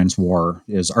in Einstein's War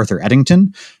is Arthur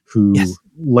Eddington, who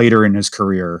later in his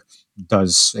career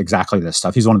does exactly this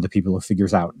stuff. He's one of the people who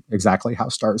figures out exactly how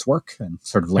stars work and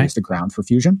sort of lays the ground for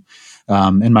fusion.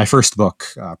 In my first book,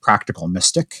 Practical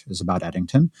Mystic, is about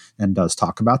Eddington and does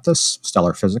talk about this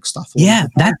stellar physics stuff.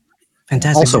 That's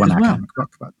fantastic. Also an academic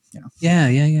book, but Yeah.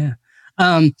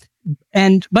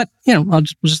 But we'll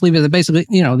just leave it at basically,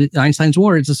 the Einstein's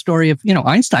War is a story of,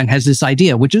 Einstein has this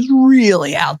idea, which is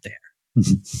really out there,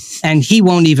 and he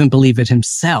won't even believe it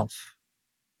himself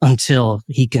until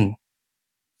he can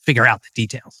figure out the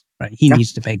details, right? He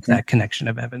needs to make that connection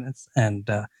of evidence, and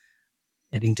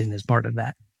Eddington is part of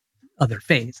that other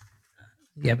phase,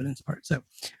 the evidence part. So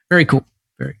very cool.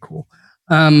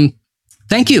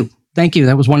 Thank you.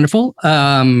 That was wonderful.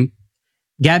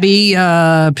 Gabby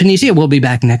Panicia will be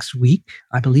back next week,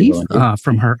 I believe,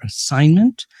 from her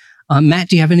assignment. Matt,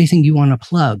 do you have anything you want to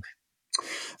plug?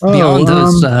 Beyond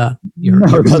those, other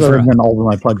than all of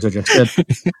my plugs I just did.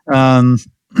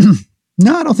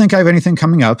 No, I don't think I have anything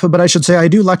coming up, but I should say I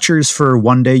do lectures for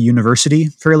One Day University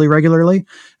fairly regularly,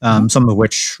 some of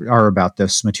which are about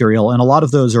this material, and a lot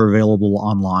of those are available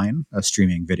online,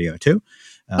 streaming video too.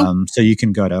 So you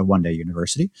can go to One Day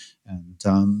University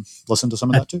and listen to some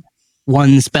of that too.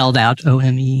 One spelled out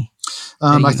OME.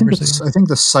 I think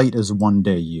the site is One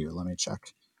Day U. Let me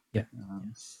check. Yeah.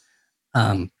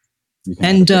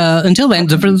 Until then,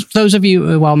 for those of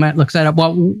you, while Matt looks that up,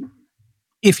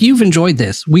 if you've enjoyed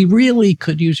this, we really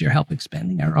could use your help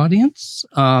expanding our audience.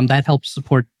 That helps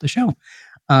support the show.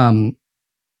 And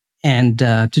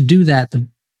to do that, the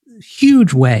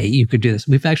huge way you could do this,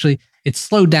 it's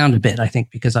slowed down a bit, I think,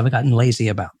 because I've gotten lazy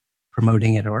about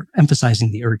promoting it or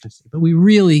emphasizing the urgency. But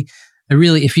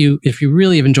if you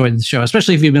really have enjoyed the show,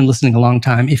 especially if you've been listening a long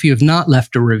time, if you have not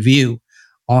left a review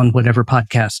on whatever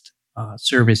podcast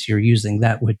service you're using,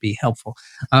 that would be helpful.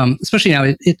 Especially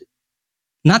now,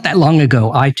 not that long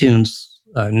ago, iTunes,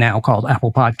 now called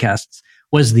Apple Podcasts,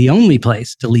 was the only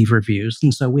place to leave reviews.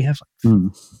 And so we have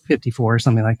 54 or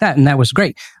something like that. And that was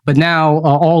great. But now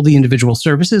all the individual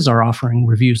services are offering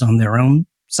reviews on their own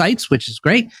sites, which is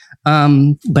great.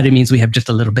 But it means we have just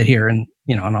a little bit here and,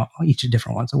 on each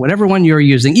different one. So whatever one you're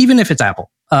using, even if it's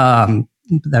Apple, that'd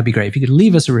be great. If you could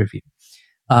leave us a review.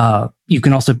 You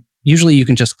can also, usually you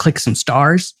can just click some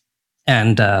stars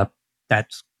and that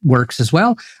works as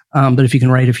well. But if you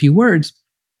can write a few words,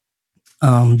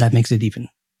 that makes it even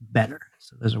better.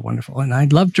 So those are wonderful. And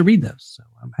I'd love to read those. So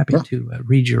I'm happy to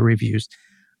read your reviews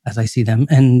as I see them.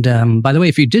 And by the way,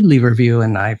 if you did leave a review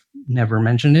and I've never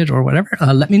mentioned it or whatever,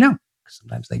 let me know.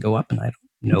 Sometimes they go up and I don't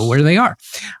know where they are.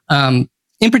 In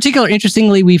particular,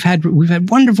 interestingly, we've had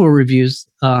wonderful reviews.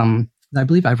 I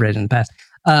believe I've read in the past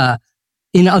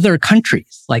in other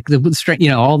countries, like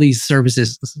all these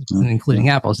services, including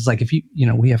Apple's. It's like if we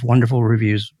have wonderful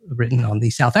reviews written on the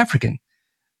South African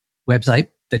website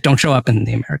that don't show up in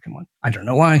the American one. I don't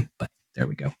know why, but there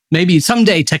we go. Maybe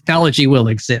someday technology will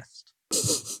exist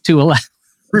to allow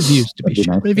reviews to be shared.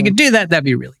 Nice. But if you could do that, that'd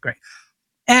be really great.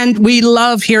 And we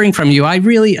love hearing from you.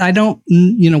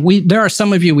 There are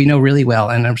some of you we know really well,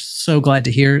 and I'm so glad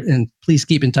to hear, and please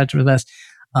keep in touch with us.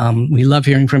 We love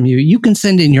hearing from you. You can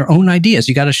send in your own ideas.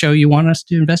 You got a show you want us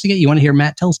to investigate? You want to hear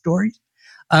Matt tell stories?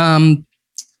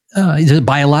 Is it a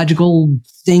biological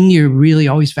thing you really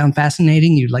always found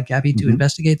fascinating you'd like Abby to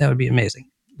investigate? That would be amazing.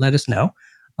 Let us know.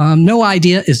 No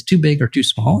idea is too big or too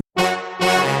small.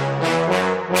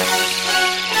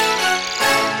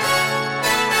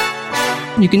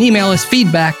 You can email us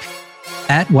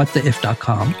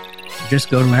feedback@whattheif.com. Just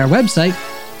go to our website,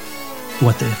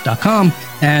 whattheif.com,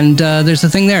 and there's a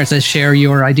thing there. It says share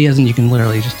your ideas, and you can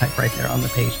literally just type right there on the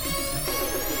page.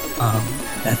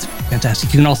 That's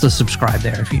fantastic. You can also subscribe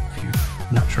there if you're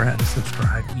not sure how to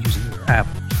subscribe using your app.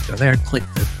 Go there, click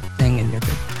the thing, and you're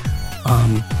good.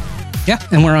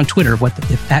 And we're on Twitter,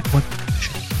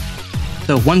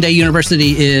 So One Day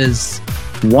University is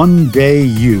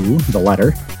ondayu.com.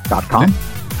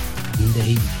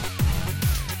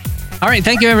 All right,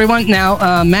 thank you, everyone.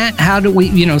 Now, Matt, how do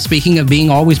we, speaking of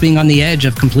always being on the edge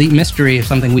of complete mystery of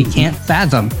something we can't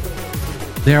fathom,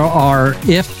 there are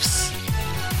ifs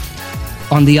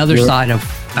on the other side of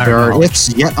our knowledge. There are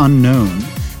ifs yet unknown.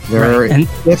 There are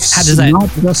ifs how does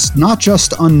that, not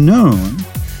just unknown,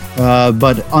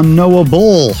 but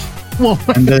unknowable.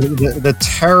 And the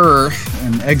terror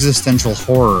and existential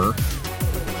horror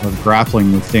of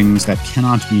grappling with things that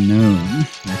cannot be known,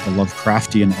 like the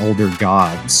Lovecraftian elder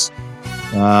gods,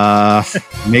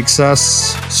 makes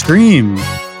us scream.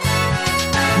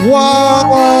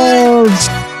 What?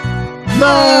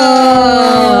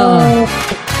 No!